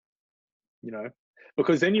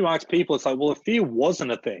 Because then you ask people, it's like, well, if fear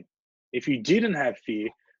wasn't a thing, if you didn't have fear,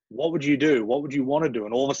 what would you do? What would you want to do?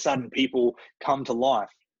 And all of a sudden people come to life,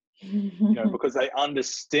 because they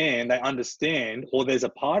understand, or there's a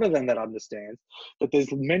part of them that understands that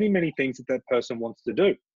there's many, many things that that person wants to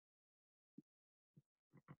do.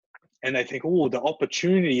 And they think, oh, the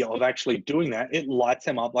opportunity of actually doing that, it lights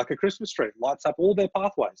them up like a Christmas tree, lights up all their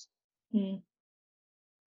pathways. Mm.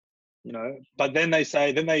 But then they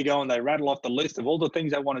go and they rattle off the list of all the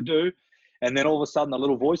things they want to do. And then all of a sudden the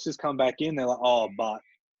little voices come back in. They're like, oh,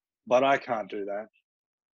 but I can't do that.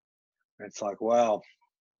 And it's like, well,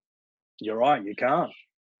 you're right. You can't.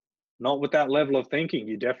 Not with that level of thinking.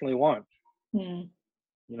 You definitely won't. Mm.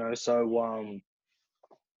 So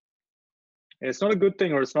it's not a good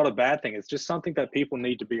thing or it's not a bad thing. It's just something that people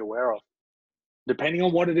need to be aware of, depending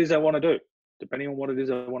on what it is they want to do.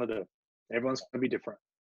 Everyone's going to be different.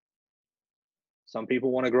 Some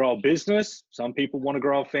people want to grow a business. Some people want to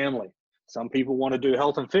grow a family. Some people want to do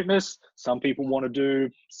health and fitness. Some people want to do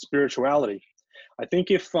spirituality. I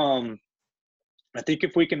think if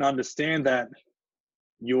we can understand that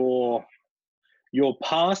your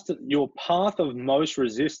path of most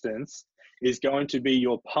resistance is going to be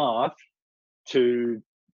your path to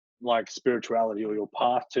like spirituality or your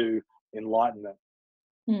path to enlightenment.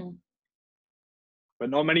 Mm. But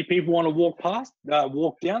not many people want to walk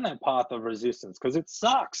down that path of resistance because it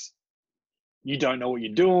sucks. You don't know what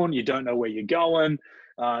you're doing. You don't know where you're going.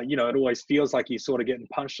 It always feels like you're sort of getting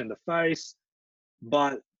punched in the face.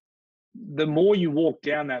 But the more you walk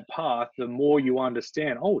down that path, the more you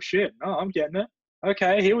understand, oh shit, no, I'm getting it.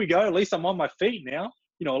 Okay, here we go. At least I'm on my feet now.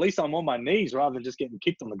 At least I'm on my knees rather than just getting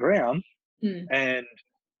kicked on the ground. Mm. And,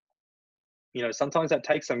 sometimes that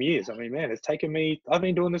takes some years. I mean, man, it's taken me, I've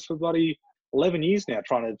been doing this for bloody 11 years now,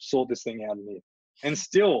 trying to sort this thing out in here. And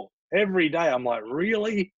still, every day, I'm like,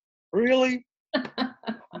 really? Really?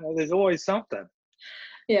 There's always something.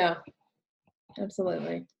 Yeah,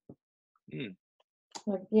 absolutely. Mm.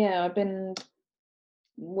 Like, yeah, I've been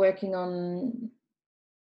working on,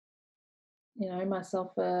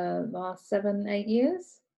 myself for the last 7-8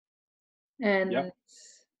 years. And Yeah.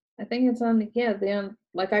 I think it's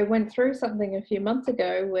like I went through something a few months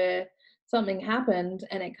ago where something happened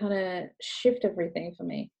and it kind of shifted everything for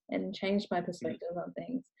me and changed my perspective on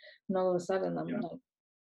things. And all of a sudden I'm like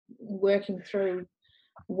working through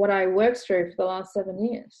what I worked through for the last 7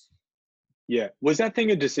 years. Yeah. Was that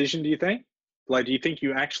thing a decision, do you think? Like, do you think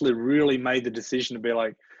you actually really made the decision to be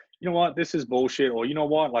like, you know what, this is bullshit, or you know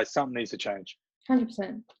what, like something needs to change?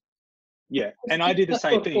 100%. Yeah. And I did the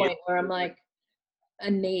same thing. Point where I'm like, I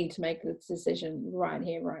need to make this decision right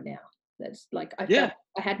here, right now. That's like, I felt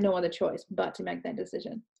I had no other choice but to make that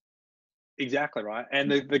decision. Exactly right.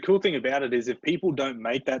 And the cool thing about it is if people don't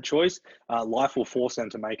make that choice, life will force them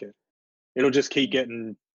to make it. It'll just keep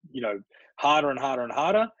getting, harder and harder and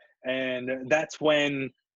harder. And that's when,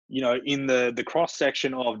 in the cross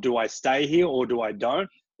section of do I stay here or do I don't,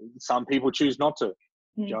 some people choose not to.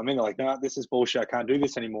 Do you know what I mean? They're like, no, this is bullshit. I can't do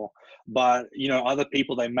this anymore. But, other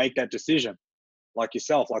people, they make that decision like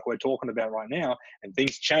yourself, like we're talking about right now, and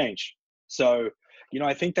things change. So,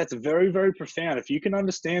 I think that's very, very profound. If you can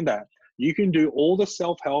understand that, you can do all the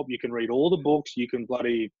self-help, you can read all the books, you can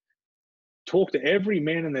bloody talk to every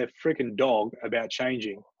man and their freaking dog about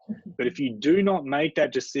changing. But if you do not make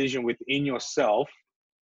that decision within yourself,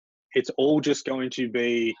 it's all just going to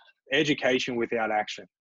be education without action.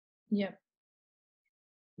 Yeah.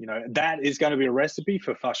 That is going to be a recipe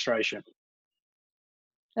for frustration.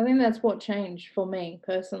 I think that's what changed for me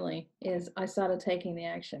personally, is I started taking the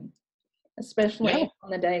action, especially on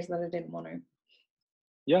the days that I didn't want to.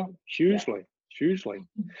 Yeah, hugely.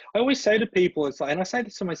 I always say to people, it's like, and I say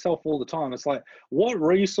this to myself all the time, it's like, what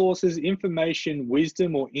resources, information,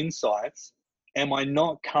 wisdom, or insights am I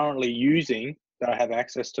not currently using that I have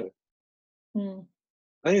access to? Mm.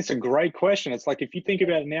 I think it's a great question. It's like, if you think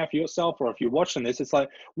about it now for yourself, or if you're watching this, it's like,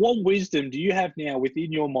 what wisdom do you have now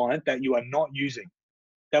within your mind that you are not using,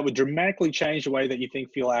 that would dramatically change the way that you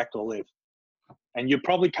think, feel, act, or live? And you'll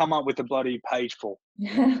probably come up with a bloody page full,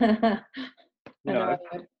 I you know. know.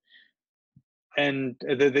 And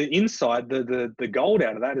the inside, the gold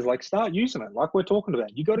out of that is like, start using it. Like we're talking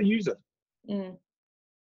about, you got to use it. Mm.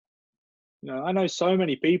 You know, I know so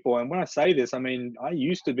many people, and when I say this, I mean, I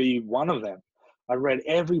used to be one of them. I read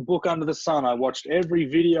every book under the sun. I watched every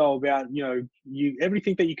video about,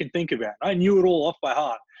 everything that you can think about. I knew it all off by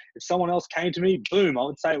heart. If someone else came to me, boom, I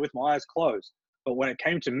would say it with my eyes closed. But when it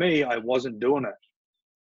came to me, I wasn't doing it.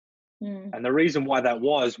 Mm. And the reason why that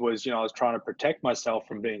was, I was trying to protect myself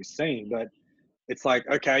from being seen. But it's like,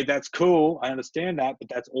 okay, that's cool. I understand that, but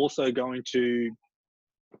that's also going to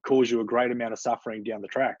cause you a great amount of suffering down the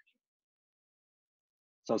track.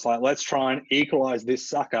 So it's like, let's try and equalize this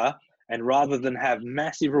sucker. And rather than have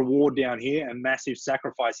massive reward down here and massive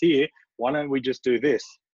sacrifice here, why don't we just do this?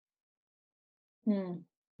 Mm.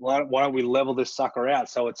 Why don't we level this sucker out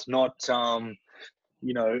so it's not,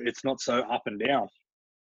 it's not so up and down?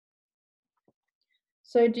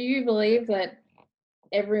 So do you believe that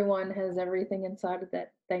everyone has everything inside of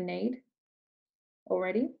that they need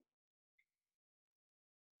already?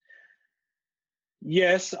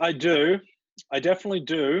 Yes, I do. I definitely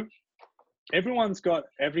do. Everyone's got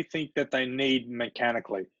everything that they need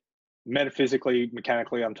mechanically, metaphysically,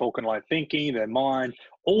 mechanically. I'm talking like thinking, their mind,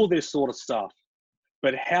 all this sort of stuff.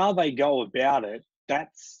 But how they go about it,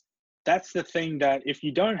 that's the thing that if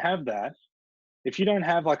you don't have that, if you don't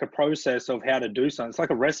have like a process of how to do something, it's like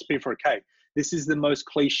a recipe for a cake. This is the most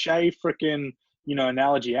cliche freaking,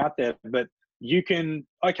 analogy out there, but you can,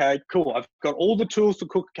 okay, cool. I've got all the tools to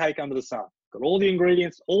cook a cake under the sun, got all the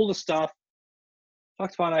ingredients, all the stuff.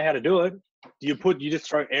 Fuck's fine, I know how to do it. You just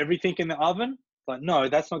throw everything in the oven? Like, no,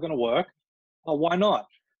 that's not going to work. Oh, why not?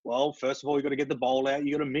 Well, first of all, you got to get the bowl out.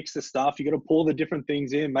 You got to mix the stuff. You got to pour the different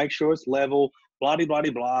things in, make sure it's level, blah, blah, blah,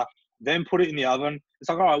 blah. Then put it in the oven. It's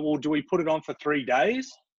like, all right, well, do we put it on for 3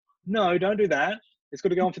 days? No, don't do that. It's got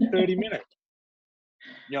to go on for 30 minutes.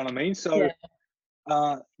 You know what I mean? So Yeah.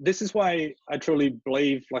 this is why I truly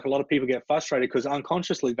believe like a lot of people get frustrated, because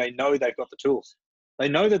unconsciously they know they've got the tools. They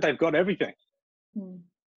know that they've got everything. Mm.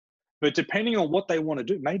 But depending on what they want to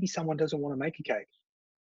do, maybe someone doesn't want to make a cake.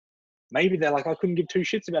 Maybe they're like, I couldn't give two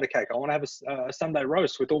shits about a cake. I want to have a Sunday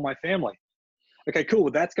roast with all my family. Okay, cool.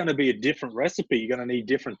 That's going to be a different recipe. You're going to need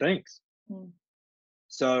different things. Mm.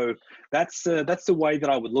 So that's the way that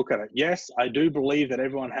I would look at it. Yes, I do believe that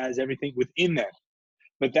everyone has everything within them,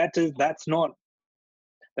 but that's not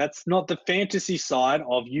the fantasy side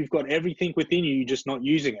of you've got everything within you, you're just not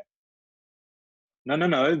using it.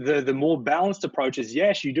 No. The more balanced approach is,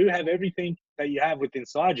 yes, you do have everything that you have within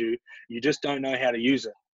inside you. You just don't know how to use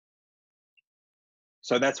it.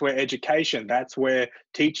 So that's where education, that's where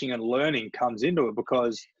teaching and learning comes into it,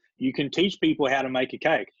 because you can teach people how to make a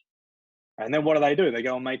cake. And then what do? They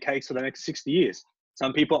go and make cakes for the next 60 years.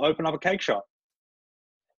 Some people open up a cake shop.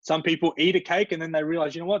 Some people eat a cake and then they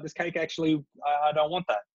realize, you know what, this cake actually, I don't want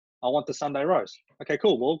that. I want the Sunday roast. Okay,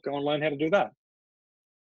 cool. Well, go and learn how to do that.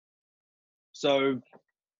 So,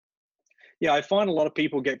 yeah, I find a lot of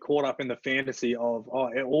people get caught up in the fantasy of,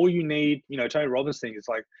 all you need, Tony Robbins thing is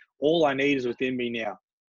like, all I need is within me now.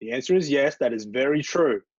 The answer is yes, that is very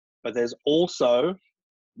true. But there's also,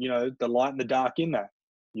 the light and the dark in that.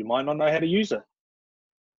 You might not know how to use it.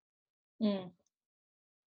 Mm.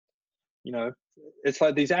 It's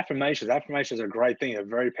like these affirmations. Affirmations are a great thing. They're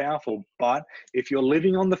very powerful. But if you're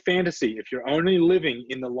living on the fantasy, if you're only living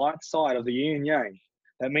in the light side of the yin and yang,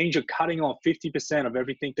 that means you're cutting off 50% of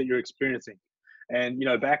everything that you're experiencing. And,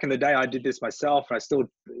 back in the day, I did this myself, and I still,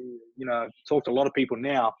 talk to a lot of people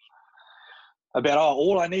now about,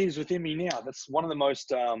 all I need is within me now. That's one of the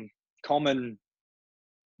most common,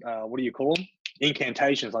 what do you call them?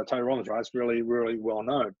 Incantations, like Tony Robbins, right? It's really, really well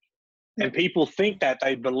known. And people think that,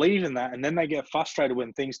 they believe in that, and then they get frustrated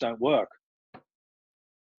when things don't work.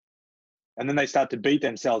 And then they start to beat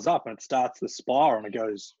themselves up, and it starts the spiral, and it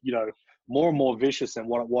goes, more and more vicious than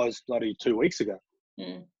what it was bloody 2 weeks ago.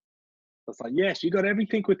 Mm. It's like, yes, you got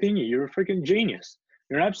everything within you. You're a freaking genius.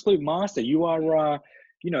 You're an absolute master. You are,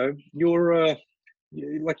 you're a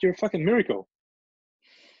fucking miracle.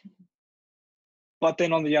 But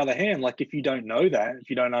then on the other hand, like, if you don't know that, if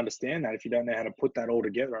you don't understand that, if you don't know how to put that all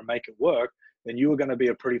together and make it work, then you are going to be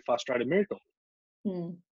a pretty frustrated miracle.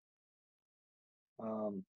 Mm.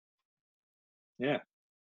 Yeah.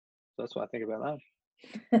 So that's what I think about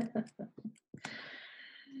that.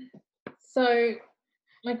 So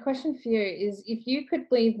My question for you is, if you could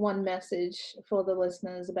leave one message for the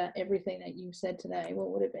listeners about everything that you've said today,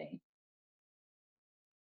 what would it be?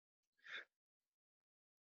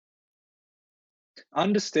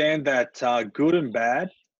 Understand that good and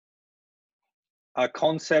bad are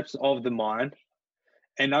concepts of the mind,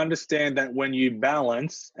 and understand that when you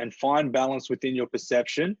balance and find balance within your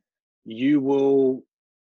perception, you will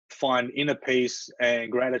find inner peace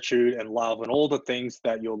and gratitude and love and all the things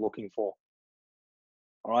that you're looking for.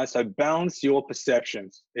 All right. So balance your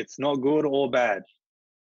perceptions. It's not good or bad.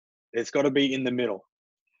 It's got to be in the middle.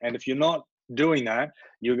 And if you're not doing that,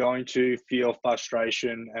 you're going to feel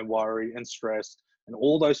frustration and worry and stress and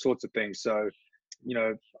all those sorts of things. So,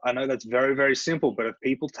 I know that's very, very simple, but if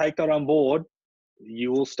people take that on board,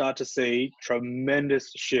 you will start to see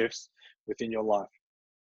tremendous shifts within your life.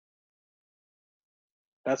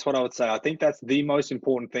 That's what I would say. I think that's the most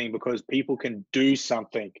important thing, because people can do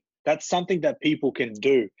something. That's something that people can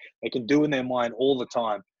do. They can do in their mind all the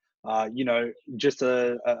time. Just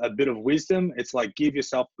a bit of wisdom. It's like, give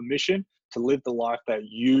yourself permission to live the life that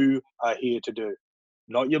you are here to do.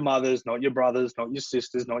 Not your mothers, not your brothers, not your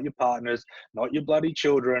sisters, not your partners, not your bloody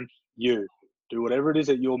children. You do whatever it is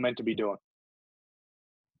that you're meant to be doing.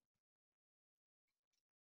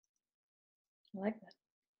 I like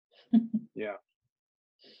that. Yeah.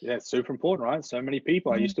 Yeah, it's super important, right? So many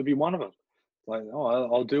people. I used to be one of them. Like,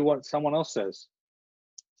 oh, I'll do what someone else says.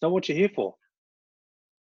 It's not what you're here for.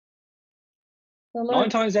 So 9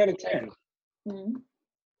 times out of 10.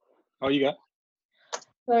 Oh, you go.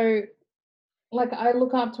 So, like, I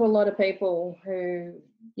look up to a lot of people who,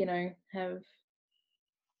 have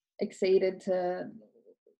exceeded to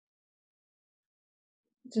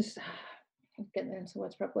just get them into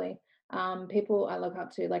words properly. People I look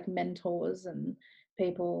up to, like mentors and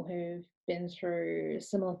people who've been through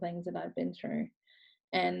similar things that I've been through.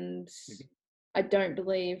 And I don't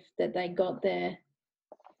believe that they got there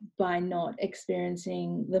by not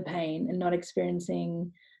experiencing the pain and not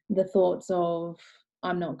experiencing the thoughts of,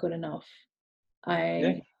 I'm not good enough.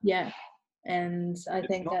 And I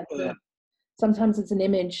think that sometimes it's an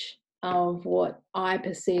image of what I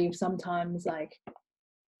perceive sometimes, like,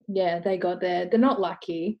 yeah, they got there. They're not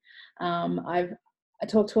lucky. I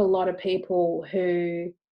talk to a lot of people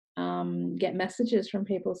who get messages from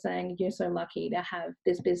people saying, you're so lucky to have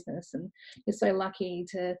this business, and you're so lucky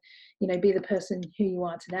to, be the person who you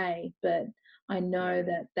are today. But I know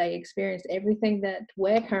that they experienced everything that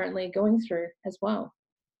we're currently going through as well.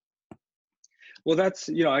 Well, that's,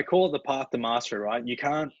 I call it the path to mastery, right? You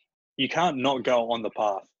can't not go on the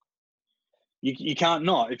path. You can't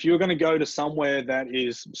not. If you're going to go to somewhere that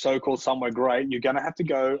is so-called somewhere great, you're going to have to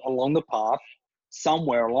go along the path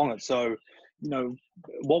somewhere along it. So,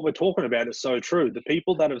 what we're talking about is so true. The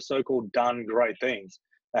people that have so-called done great things,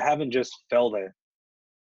 they haven't just fell there.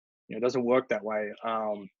 It doesn't work that way.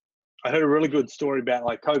 I heard a really good story about,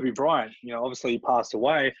 like, Kobe Bryant. Obviously he passed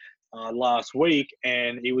away last week,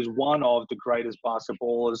 and he was one of the greatest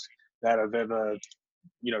basketballers that have ever,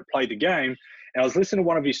 played the game. And I was listening to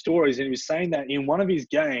one of his stories, and he was saying that in one of his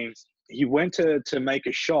games, he went to make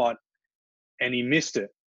a shot and he missed it,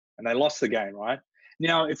 and they lost the game, right?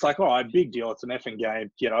 Now, it's like, all right, big deal. It's an effing game.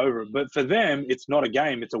 Get over it. But for them, it's not a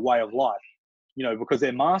game. It's a way of life. Because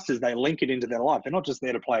they're masters, they link it into their life. They're not just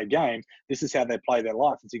there to play a game. This is how they play their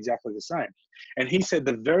life. It's exactly the same. And he said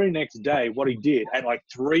the very next day, what he did at like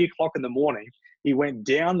 3 o'clock in the morning, he went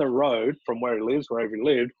down the road from where he lives, wherever he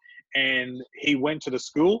lived, and he went to the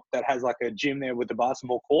school that has like a gym there with the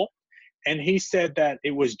basketball court. And he said that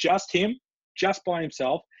it was just him, just by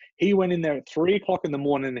himself. He went in there at 3 o'clock in the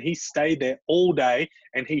morning, and he stayed there all day,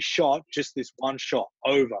 and he shot just this one shot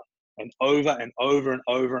over and over and over and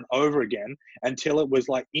over and over again, until it was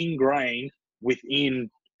like ingrained within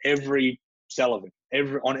every cell of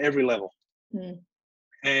it, on every level.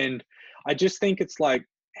 And I just think it's like,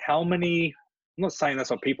 how many, I'm not saying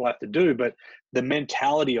that's what people have to do, but the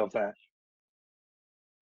mentality of that.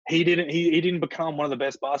 He didn't become one of the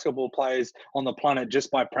best basketball players on the planet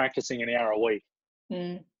just by practicing an hour a week.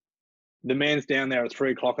 The man's down there at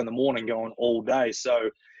 3 o'clock in the morning going all day. So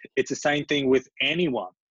it's the same thing with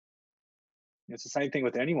anyone. It's the same thing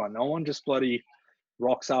with anyone. No one just bloody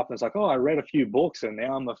rocks up and it's like, oh, I read a few books and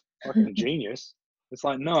now I'm a fucking genius. It's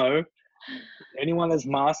like, no, anyone that's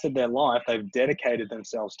mastered their life, they've dedicated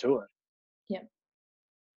themselves to it. Yeah.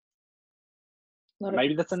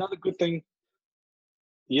 Maybe that's another good thing.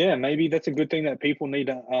 Yeah, maybe that's a good thing that people need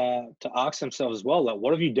to ask themselves as well. Like,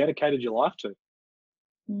 what have you dedicated your life to?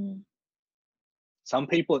 Some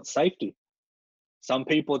people it's safety. Some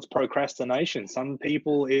people it's procrastination. Some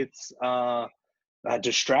people it's a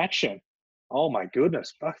distraction. Oh my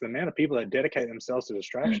goodness, fuck, the amount of people that dedicate themselves to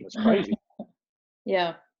distraction is crazy.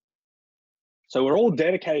 Yeah. So we're all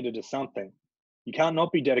dedicated to something. You can't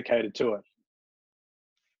not be dedicated to it.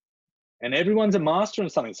 And everyone's a master in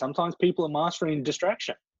something. Sometimes people are mastering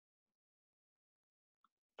distraction.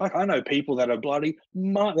 Fuck, I know people that are bloody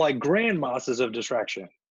like grandmasters of distraction.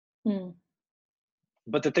 Hmm.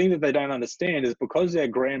 But the thing that they don't understand is because they're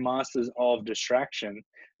grandmasters of distraction,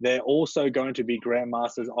 they're also going to be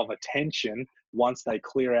grandmasters of attention once they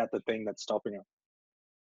clear out the thing that's stopping them.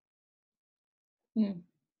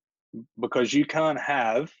 Hmm. Because you can't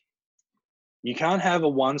have a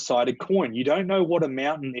one-sided coin. You don't know what a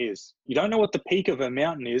mountain is. You don't know what the peak of a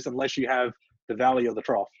mountain is unless you have the valley or the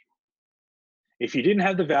trough. If you didn't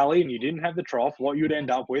have the valley and you didn't have the trough, what you'd end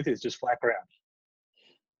up with is just flat ground.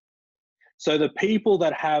 So the people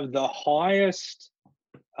that have the highest,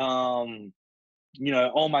 oh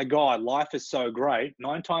my God, life is so great,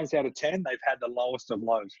 9 times out of 10, they've had the lowest of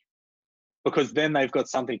lows, because then they've got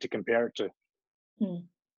something to compare it to. Hmm.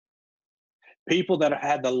 People that have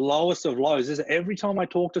had the lowest of lows is every time I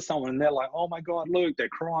talk to someone and they're like, oh my God, Luke, they're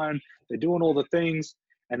crying, they're doing all the things,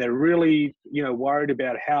 and they're really, worried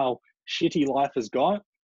about how shitty life has got.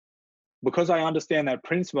 Because I understand that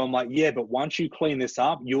principle, I'm like, yeah, but once you clean this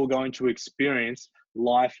up, you're going to experience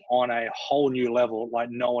life on a whole new level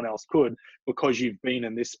like no one else could, because you've been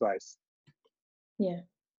in this space. Yeah.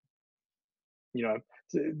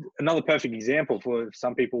 Another perfect example for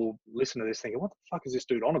some people listen to this thinking, what the fuck is this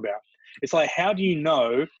dude on about? It's like, how do you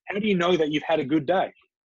know that you've had a good day?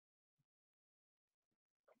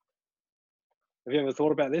 Have you ever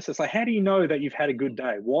thought about this? It's like, how do you know that you've had a good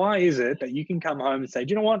day? Why is it that you can come home and say,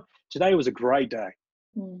 do you know what? Today was a great day.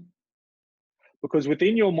 Hmm. Because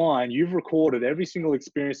within your mind, you've recorded every single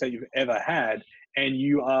experience that you've ever had, and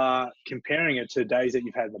you are comparing it to days that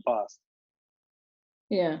you've had in the past.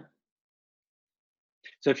 Yeah.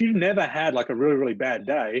 So if you've never had like a really, really bad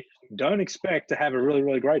day, don't expect to have a really,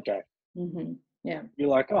 really great day. Mm-hmm. Yeah. You're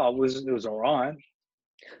like, oh, it was all right.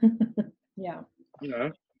 Yeah.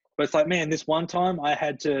 But it's like, man, this one time I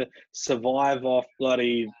had to survive off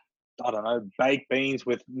bloody, I don't know, baked beans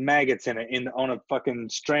with maggots in it on a fucking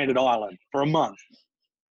stranded island for a month.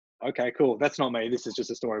 Okay, cool. That's not me. This is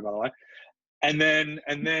just a story, by the way. And then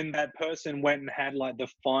that person went and had like the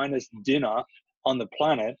finest dinner on the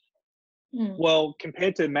planet. Mm. Well,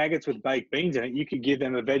 compared to maggots with baked beans in it, you could give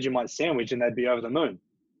them a Vegemite sandwich and they'd be over the moon.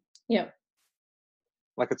 Yeah.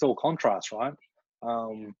 Like, it's all contrast, right?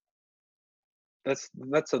 That's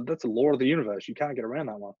a law of the universe. You can't get around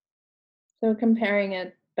that one. So comparing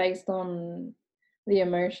it based on the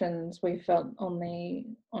emotions we felt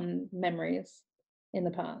on memories in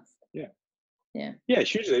the past. Yeah. Yeah. Yeah,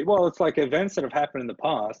 it's usually, well, it's like events that have happened in the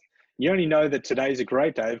past. You only know that today's a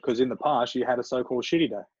great day because in the past you had a so-called shitty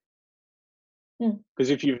day. Because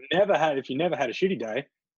if you never had a shitty day,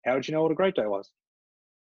 how would you know what a great day was?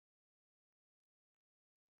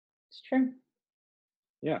 It's true.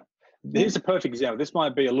 Yeah. Here's a perfect example. This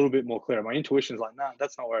might be a little bit more clear. My intuition's like, nah,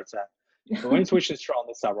 that's not where it's at. But my intuition's throwing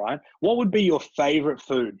this up, right? What would be your favorite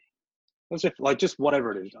food? Let's just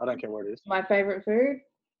whatever it is. I don't care what it is. My favorite food?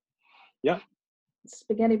 Yeah.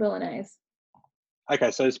 Spaghetti bolognese.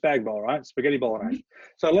 Okay, so spag bowl, right? Spaghetti bolognese.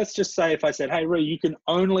 So let's just say if I said, hey, Ree, you can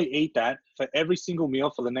only eat that for every single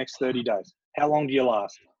meal for the next 30 days. How long do you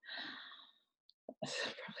last?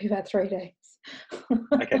 Probably about 3 days.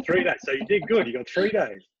 Okay, 3 days. So you did good. You got 3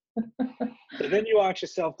 days. So then you ask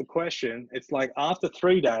yourself the question, it's like after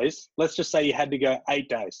 3 days, let's just say you had to go 8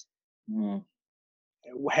 days. Mm.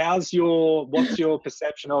 What's your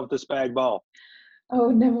perception of the spag bowl? I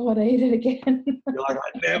would never want to eat it again. You're like,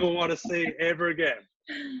 I never want to see it ever again.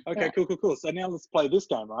 Okay, Yeah. cool. So now let's play this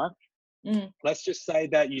game, right? Let's just say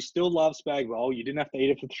that you still love spag bowl. You didn't have to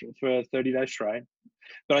eat it for 30 days straight.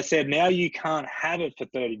 But I said, now you can't have it for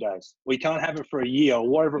 30 days. We can't have it for a year or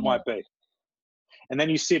whatever it might be. And then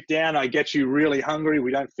you sit down, I get you really hungry.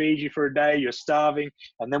 We don't feed you for a day. You're starving.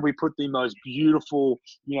 And then we put the most beautiful,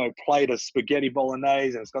 plate of spaghetti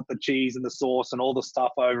bolognese, and it's got the cheese and the sauce and all the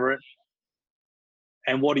stuff over it.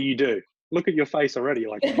 And what do? Look at your face already. You're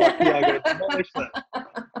like, fuck yeah, I got to demolish that.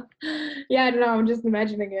 Yeah, I don't know. I'm just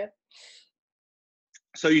imagining it.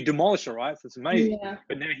 So you demolish it, right? So it's amazing. Yeah.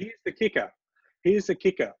 But now here's the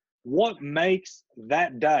kicker. What makes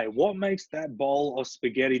that day, what makes that bowl of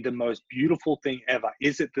spaghetti the most beautiful thing ever?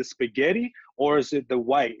 Is it the spaghetti, or is it the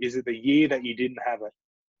wait? Is it the year that you didn't have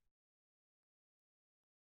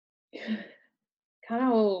it? Kind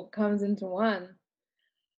of all comes into one.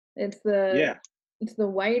 It's the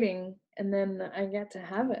waiting, and then I get to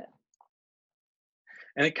have it.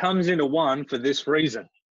 And it comes into one for this reason.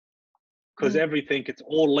 Because everything, it's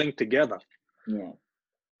all linked together. Yeah.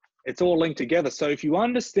 It's all linked together. So if you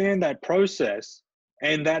understand that process,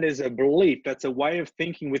 and that is a belief, that's a way of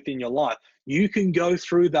thinking within your life, you can go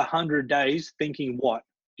through the 100 days thinking, what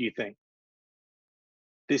do you think?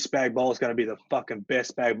 This spag bowl is going to be the fucking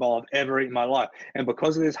best spag bowl I've ever eaten in my life. And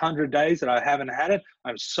because of this 100 days that I haven't had it,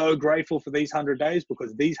 I'm so grateful for these 100 days,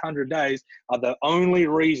 because these 100 days are the only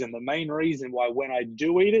reason, the main reason why when I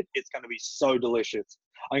do eat it, it's going to be so delicious.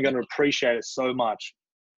 I'm going to appreciate it so much.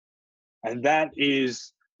 And that's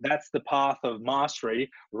the path of mastery,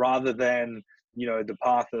 rather than, the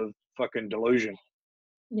path of fucking delusion,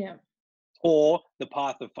 Yeah. or the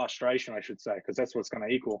path of frustration, I should say, because that's what's going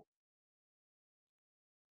to equal.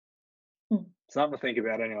 Something to think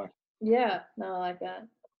about anyway. Yeah. No, I like that.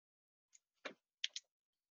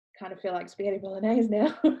 Kind of feel like spaghetti bolognese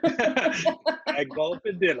now. Egg bowl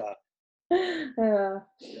for dinner. Yeah.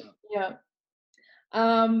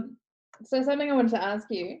 So something I wanted to ask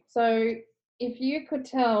you. So if you could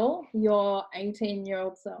tell your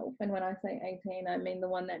 18-year-old self, and when I say 18, I mean the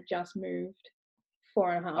one that just moved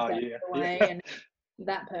 4.5 days away, and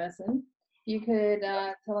that person, you could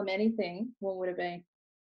tell them anything, what would it be?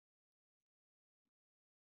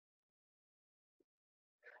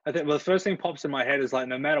 I think, well, the first thing pops in my head is like,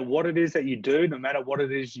 no matter what it is that you do, no matter what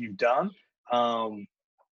it is you've done,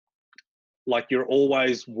 like, you're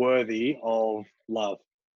always worthy of love.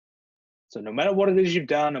 So no matter what it is you've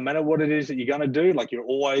done, no matter what it is that you're going to do, like, you're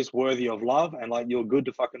always worthy of love, and like, you're good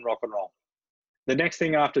to fucking rock and roll. The next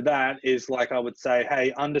thing after that is, like, I would say,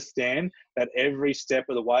 hey, understand that every step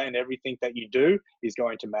of the way and everything that you do is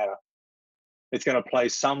going to matter. It's going to play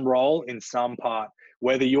some role in some part,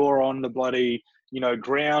 whether you're on the bloody,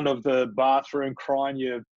 ground of the bathroom crying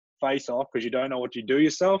your face off because you don't know what you do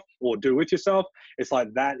yourself or do with yourself. It's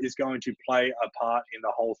like, that is going to play a part in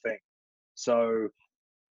the whole thing. So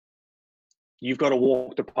you've got to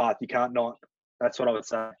walk the path. You can't not. That's what I would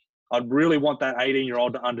say. I'd really want that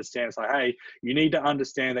 18-year-old to understand. It's like, hey, you need to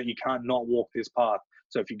understand that you can't not walk this path.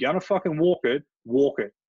 So if you're going to fucking walk it.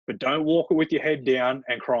 But don't walk it with your head down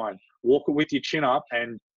and crying. Walk it with your chin up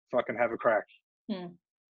and fucking have a crack.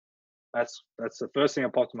 That's the first thing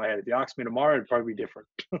that popped in my head. If you ask me tomorrow, it'd probably be different.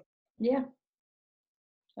 Yeah,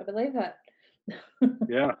 I believe that.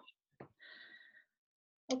 Yeah.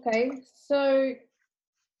 Okay, so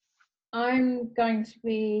I'm going to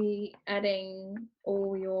be adding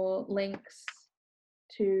all your links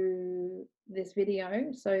to this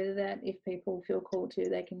video so that if people feel called to,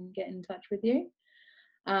 they can get in touch with you.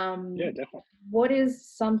 Yeah, definitely. What is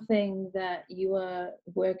something that you are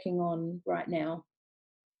working on right now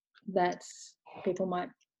that people might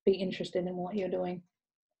be interested in what you're doing?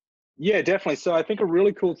 Yeah, definitely. So I think a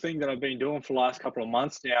really cool thing that I've been doing for the last couple of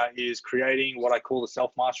months now is creating what I call the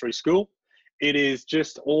Self-Mastery School. It is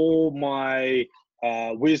just all my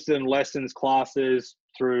wisdom lessons, classes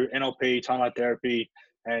through NLP, timeline therapy,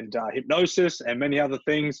 and hypnosis, and many other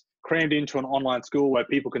things crammed into an online school where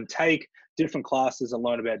people can take different classes and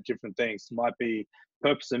learn about different things. It might be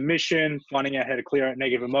purpose and mission, finding out how to clear out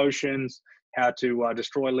negative emotions, how to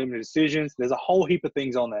destroy limited decisions. There's a whole heap of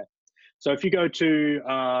things on there. So if you go to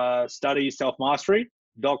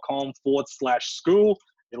studyselfmastery.com/school,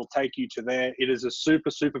 it'll take you to there. It is a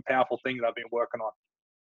super, super powerful thing that I've been working on.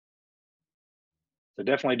 So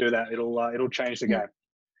definitely do that. It'll change the game.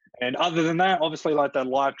 And other than that, obviously, like the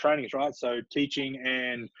live trainings, right? So teaching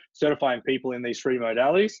and certifying people in these 3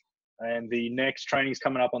 modalities. And the next training's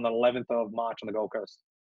coming up on the 11th of March on the Gold Coast.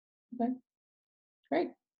 Okay,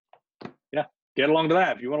 great. Yeah, get along to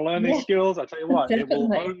that. If you want to learn these skills, I tell you what,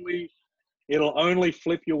 it'll only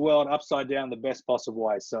flip your world upside down the best possible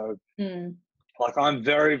way. So, like, I'm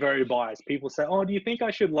very, very biased. People say, "Oh, do you think I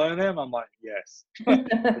should learn them?" I'm like, yes. I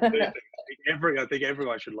think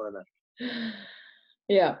everyone should learn them.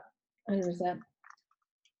 Yeah, 100%.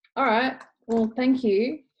 All right. Well, thank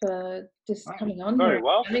you for just coming on here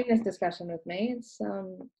and having this discussion with me. It's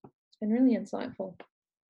been really insightful.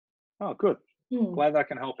 Oh, good. Glad that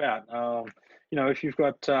can help out. If you've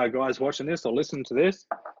got guys watching this or listening to this,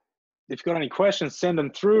 if you've got any questions, send them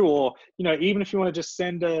through, or, even if you want to just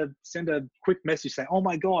send a quick message saying, "Oh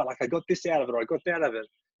my God, like, I got this out of it, or I got that out of it."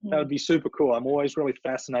 That would be super cool. I'm always really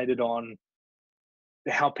fascinated on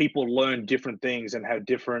how people learn different things and have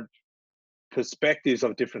different perspectives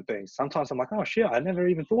of different things. Sometimes I'm like, oh shit, I never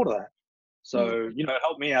even thought of that. So, it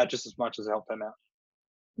helped me out just as much as it helped them out.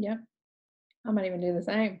 Yeah. I might even do the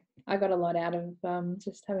same. I got a lot out of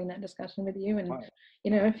just having that discussion with you, and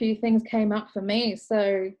a few things came up for me.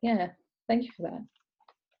 So yeah, thank you for that.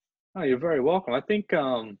 Oh, you're very welcome. I think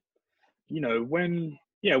when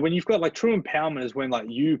you've got, like, true empowerment is when, like,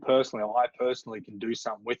 you personally or I personally can do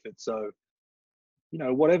something with it. So you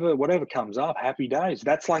know, whatever comes up, happy days.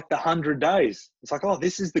 That's like the 100 days. It's like, oh,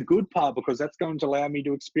 this is the good part because that's going to allow me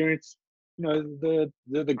to experience, you know,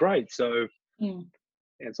 the great. So Mm.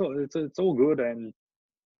 yeah, it's all good, and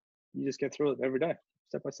you just get through it every day,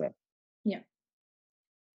 step by step. Yeah.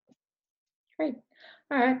 Great.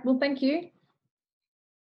 All right. Well, thank you.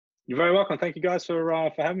 You're very welcome. Thank you guys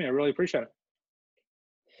for having me. I really appreciate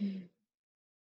it.